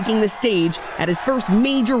Trump taking the stage at his first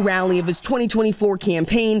major rally of his 2024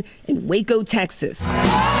 campaign in Waco, Texas.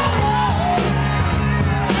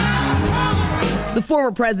 The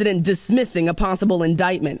former president dismissing a possible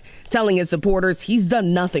indictment, telling his supporters he's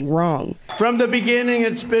done nothing wrong. From the beginning,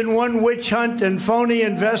 it's been one witch hunt and phony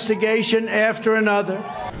investigation after another.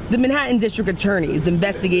 The Manhattan District Attorney is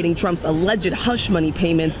investigating Trump's alleged hush money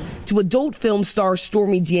payments to adult film star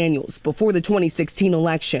Stormy Daniels before the 2016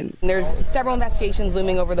 election. There's several investigations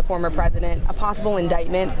looming over the former president, a possible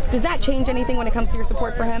indictment. Does that change anything when it comes to your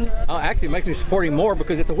support for him? Actually, it makes me support him more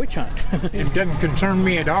because it's a witch hunt. It doesn't concern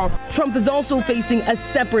me at all. Trump is also facing a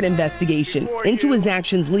separate investigation into his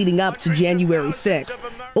actions leading up to January 6th,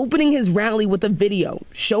 opening his rally with a video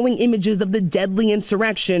showing images of the deadly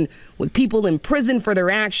insurrection with people in prison for their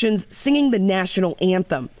actions singing the national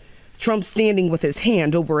anthem. Trump standing with his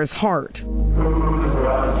hand over his heart.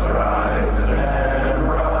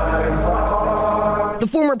 The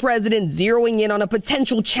former president zeroing in on a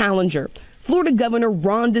potential challenger, Florida Governor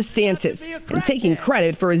Ron DeSantis, and taking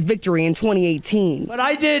credit for his victory in 2018. But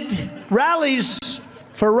I did rallies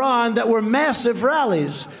for Ron that were massive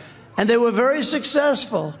rallies, and they were very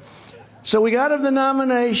successful. So we got him the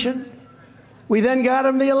nomination. We then got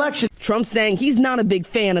him the election. Trump saying he's not a big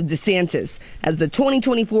fan of DeSantis as the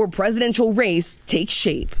 2024 presidential race takes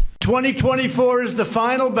shape. 2024 is the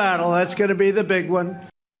final battle. That's going to be the big one.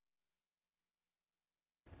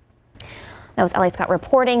 That was Ellie Scott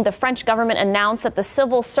reporting. The French government announced that the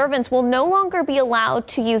civil servants will no longer be allowed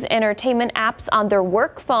to use entertainment apps on their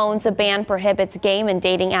work phones. The ban prohibits game and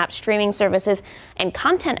dating app streaming services and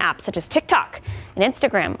content apps such as TikTok and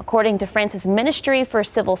Instagram. According to France's Ministry for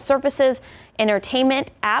Civil Services,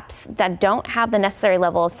 entertainment apps that don't have the necessary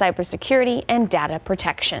level of cybersecurity and data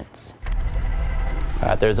protections.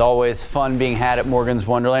 There's always fun being had at Morgan's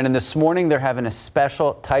Wonderland, and this morning they're having a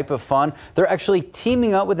special type of fun. They're actually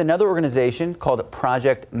teaming up with another organization called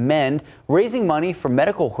Project Mend, raising money for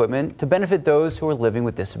medical equipment to benefit those who are living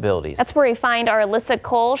with disabilities. That's where we find our Alyssa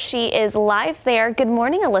Cole. She is live there. Good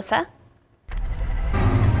morning, Alyssa.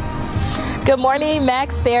 Good morning,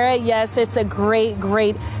 Max, Sarah. Yes, it's a great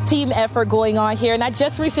team effort going on here. And I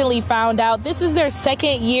just recently found out this is their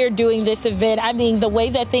second year doing this event. I mean, the way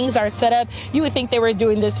that things are set up, you would think they were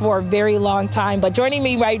doing this for a very long time. But joining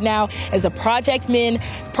me right now is the Project Mend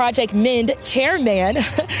chairman,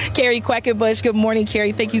 Carrie Quackenbush. Good morning,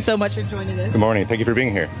 Carrie. Thank you so much for joining us. Good morning. Thank you for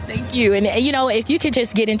being here. Thank you. And, you know, if you could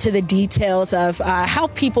just get into the details of how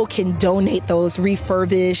people can donate those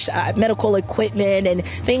refurbished medical equipment and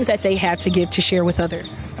things that they have to give to share with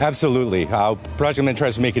others. Absolutely. Project Mend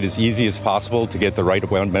tries to make it as easy as possible to get the right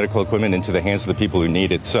medical equipment into the hands of the people who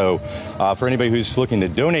need it. So for anybody who's looking to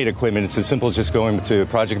donate equipment, it's as simple as just going to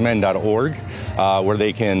projectmend.org where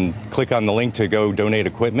they can click on the link to go donate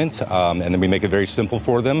equipment, and then we make it very simple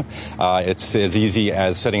for them. It's as easy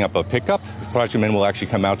as setting up a pickup. Project Mend will actually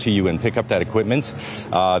come out to you and pick up that equipment,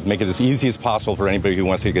 make it as easy as possible for anybody who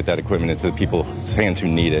wants to get that equipment into the people's hands who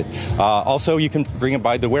need it. Also, you can bring it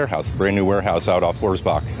by the warehouse, the brand new warehouse out off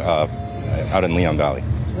Horsbach, out in Leon Valley.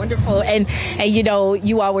 Wonderful. And you know,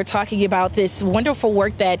 you all were talking about this wonderful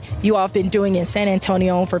work that you all have been doing in San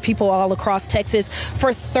Antonio for people all across Texas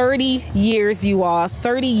for 30 years. You all,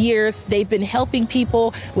 30 years, they've been helping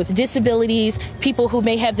people with disabilities, people who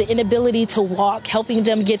may have the inability to walk, helping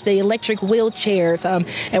them get the electric wheelchairs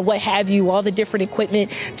and what have you, all the different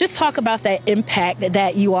equipment. Just talk about that impact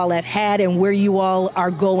that you all have had and where you all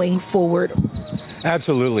are going forward.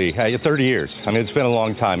 Absolutely. 30 years. I mean, it's been a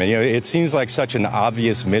long time. And, you know, it seems like such an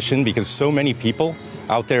obvious mission because so many people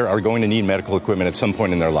out there are going to need medical equipment at some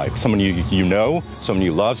point in their life. Someone you know, someone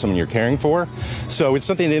you love, someone you're caring for. So it's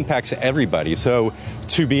something that impacts everybody. So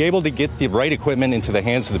to be able to get the right equipment into the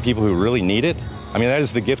hands of the people who really need it, I mean, that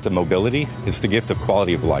is the gift of mobility. It's the gift of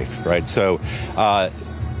quality of life, right? So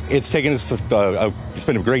it's taken us, it's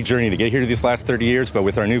been a great journey to get here these last 30 years, but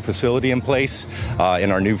with our new facility in place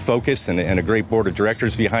and our new focus and a great board of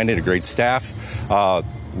directors behind it, a great staff,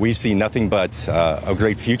 we see nothing but a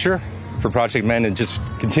great future for Project Mend and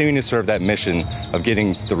just continuing to serve that mission of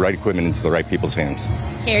getting the right equipment into the right people's hands.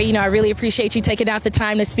 Carrie, you know, I really appreciate you taking out the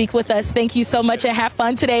time to speak with us. Thank you so much and have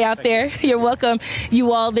fun today out there. You're welcome.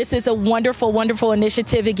 You all, this is a wonderful, wonderful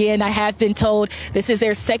initiative. Again, I have been told this is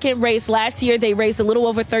their second race. Last year, they raised a little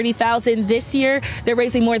over $30,000. This year, they're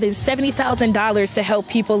raising more than $70,000 to help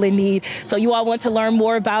people in need. So you all want to learn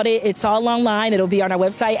more about it. It's all online. It'll be on our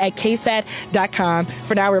website at KSAT.com.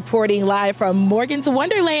 For now, reporting live from Morgan's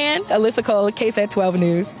Wonderland, Alyssa Cole, KSAT 12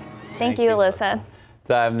 News. Thank you, Alyssa.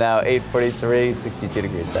 Time now, 8:43, 62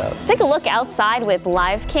 degrees out. Take a look outside with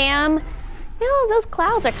live cam. You know, those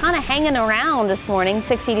clouds are kind of hanging around this morning.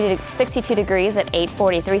 62 degrees at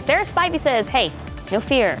 8:43. Sarah Spivey says, hey, no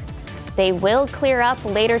fear. They will clear up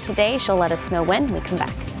later today. She'll let us know when we come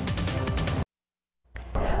back.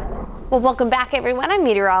 Well, welcome back, everyone. I'm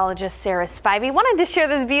meteorologist Sarah Spivey. Wanted to share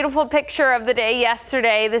this beautiful picture of the day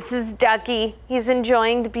yesterday. This is Ducky. He's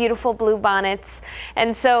enjoying the beautiful blue bonnets.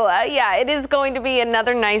 And so, yeah, it is going to be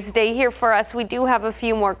another nice day here for us. We do have a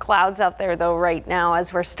few more clouds out there, though, right now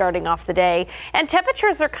as we're starting off the day. And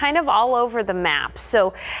temperatures are kind of all over the map.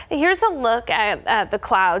 So here's a look at the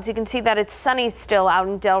clouds. You can see that it's sunny still out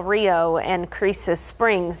in Del Rio and Carrizo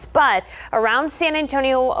Springs. But around San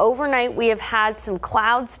Antonio overnight, we have had some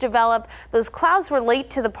clouds develop. Those clouds were late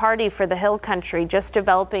to the party for the hill country, just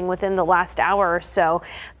developing within the last hour or so.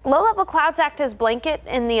 Low-level clouds act as blanket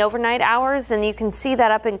in the overnight hours, and you can see that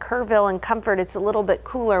up in Kerrville and Comfort. It's a little bit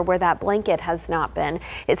cooler where that blanket has not been.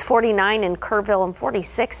 It's 49 in Kerrville and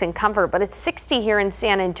 46 in Comfort, but it's 60 here in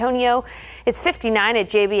San Antonio. It's 59 at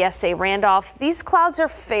GMSA Randolph. These clouds are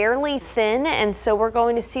fairly thin, and so we're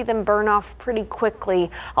going to see them burn off pretty quickly,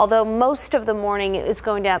 although most of the morning is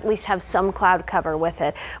going to at least have some cloud cover with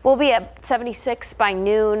it. We'll be at 76 by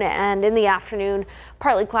noon, and in the afternoon,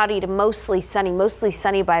 partly cloudy to mostly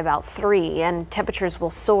sunny by about 3, and temperatures will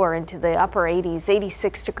soar into the upper 80s,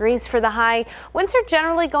 86 degrees for the high. Winds are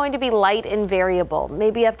generally going to be light and variable,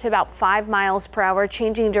 maybe up to about 5 miles per hour,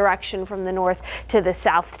 changing direction from the north to the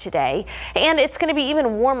south today. And it's going to be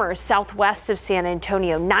even warmer southwest of San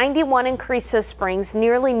Antonio. 91 in Carrizo Springs,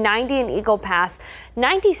 nearly 90 in Eagle Pass,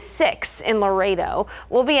 96 in Laredo.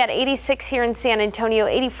 We'll be at 86 here in San Antonio,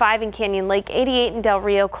 85 in Canyon Lake, 88 in Del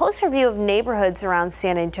Rio. Closer view of neighborhoods around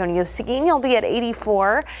San Antonio. Seguin will be at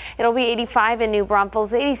 84. It'll be 85 in New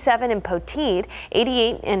Braunfels, 87 in Poteet,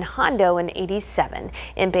 88 in Hondo, and 87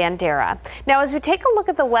 in Bandera. Now, as we take a look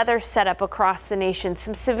at the weather setup across the nation,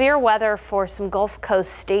 some severe weather for some Gulf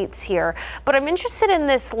Coast states here, but I'm interested in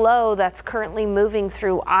this low that's currently moving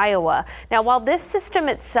through Iowa. Now, while this system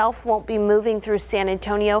itself won't be moving through San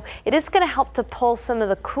Antonio, it is going to help to pull some of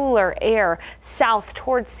the cooler air south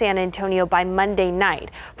towards San Antonio by Monday night.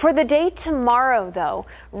 For the day tomorrow, though,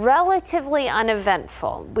 relatively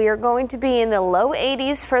uneventful. We are going to be in the low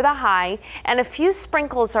 80s for the high, and a few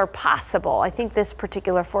sprinkles are possible. I think this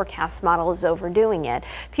particular forecast model is overdoing it.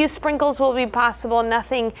 A few sprinkles will be possible,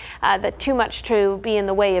 nothing that too much to be in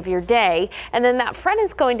the way of your day. And then that front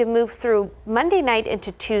is going to move through Monday night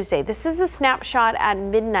into Tuesday. This is a snapshot at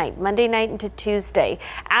midnight, Monday night into Tuesday.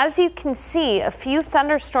 As you can see, a few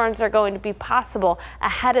thunderstorms are going to be possible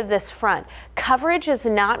ahead of this front. Coverage is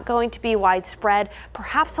not going to be widespread,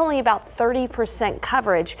 perhaps only about 30%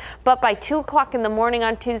 coverage, but by 2 o'clock in the morning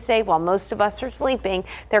on Tuesday, while most of us are sleeping,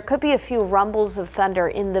 there could be a few rumbles of thunder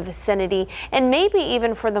in the vicinity, and maybe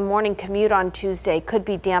even for the morning commute on Tuesday could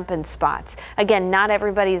be dampened spots. Again, not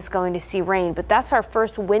everybody is going to see rain, but that's our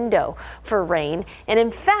first window for rain. And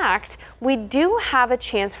in fact, we do have a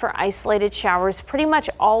chance for isolated showers pretty much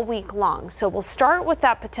all week long. So we'll start with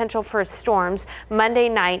that potential for storms Monday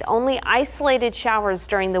night, only isolated showers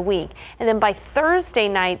during the week. And then by Thursday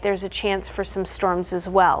night, there's a chance for some storms as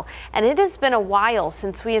well. And it has been a while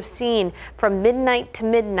since we have seen from midnight to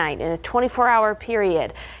midnight in a 24-hour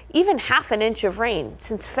period, even half an inch of rain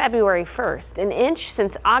since February 1st, an inch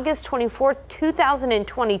since August 24th,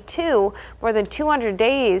 2022, more than 200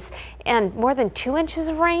 days, and more than 2 inches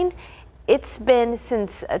of rain. It's been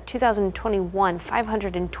since 2021,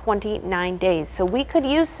 529 days. So we could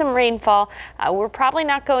use some rainfall. We're probably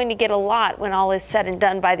not going to get a lot when all is said and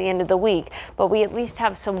done by the end of the week, but we at least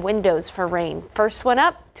have some windows for rain. First one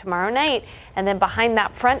up tomorrow night, and then behind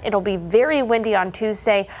that front, it'll be very windy on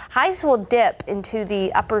Tuesday. Highs will dip into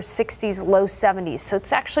the upper 60s, low 70s. So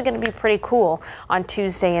it's actually going to be pretty cool on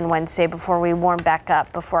Tuesday and Wednesday before we warm back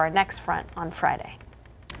up before our next front on Friday.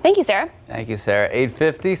 Thank you, Sarah. Thank you, Sarah.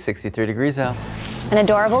 8:50, 63 degrees out. An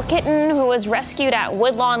adorable kitten who was rescued at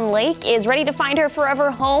Woodlawn Lake is ready to find her forever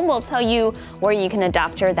home. We'll tell you where you can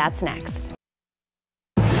adopt her. That's next.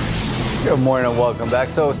 Good morning and welcome back.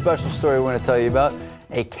 So a special story we want to tell you about.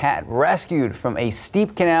 A cat rescued from a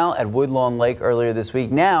steep canal at Woodlawn Lake earlier this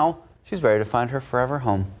week. Now she's ready to find her forever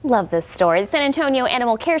home. Love this story. The San Antonio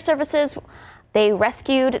Animal Care Services, they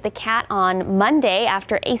rescued the cat on Monday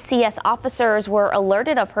after ACS officers were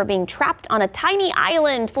alerted of her being trapped on a tiny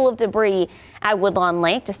island full of debris at Woodlawn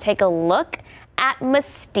Lake. Just take a look at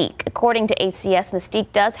Mystique. According to ACS,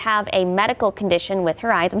 Mystique does have a medical condition with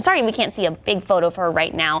her eyes. I'm sorry we can't see a big photo of her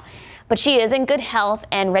right now, but she is in good health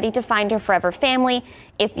and ready to find her forever family.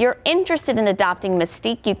 If you're interested in adopting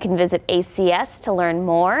Mystique, you can visit ACS to learn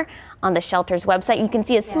more. On the shelter's website, you can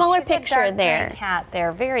see a smaller picture there. She's a cat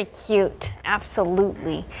there, very cute,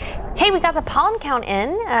 absolutely. Hey, we got the pollen count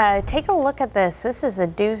in. Take a look at this. This is a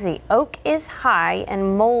doozy. Oak is high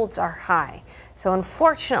and molds are high. So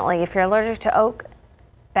unfortunately, if you're allergic to oak,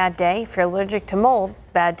 bad day. If you're allergic to mold,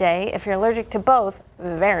 bad day. If you're allergic to both,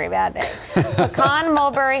 very bad day. Pecan,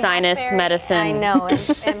 mulberry, sinus hackberry, medicine. I know,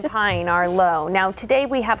 and pine are low. Now today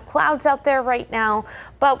we have clouds out there right now,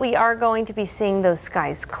 but we are going to be seeing those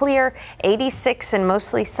skies clear. 86 and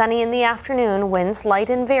mostly sunny in the afternoon. Winds light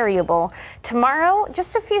and variable. Tomorrow,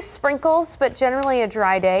 just a few sprinkles, but generally a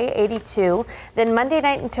dry day. 82. Then Monday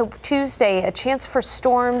night into Tuesday, a chance for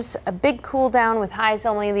storms. A big cool down with highs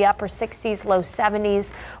only in the upper 60s, low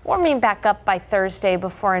 70s. Warming back up by Thursday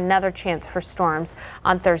before another chance for storms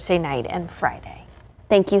on Thursday night and Friday.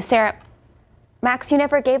 Thank you, Sarah. Max, you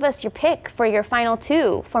never gave us your pick for your final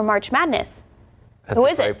two for March Madness. That's who a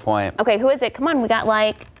is great it? point. Okay, who is it? Come on, we got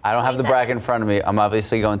like I don't have the 20 bracket in front of me. I'm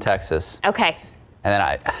obviously going Texas. Okay. And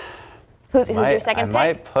then Who's your second pick?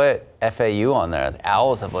 I might put FAU on there. The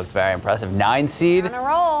Owls have looked very impressive. 9 seed On a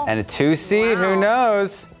roll. and a 2 seed. Who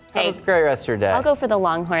knows? Hey, Have a great rest of your day. I'll go for the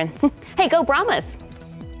Longhorns. Hey, go Brahmas.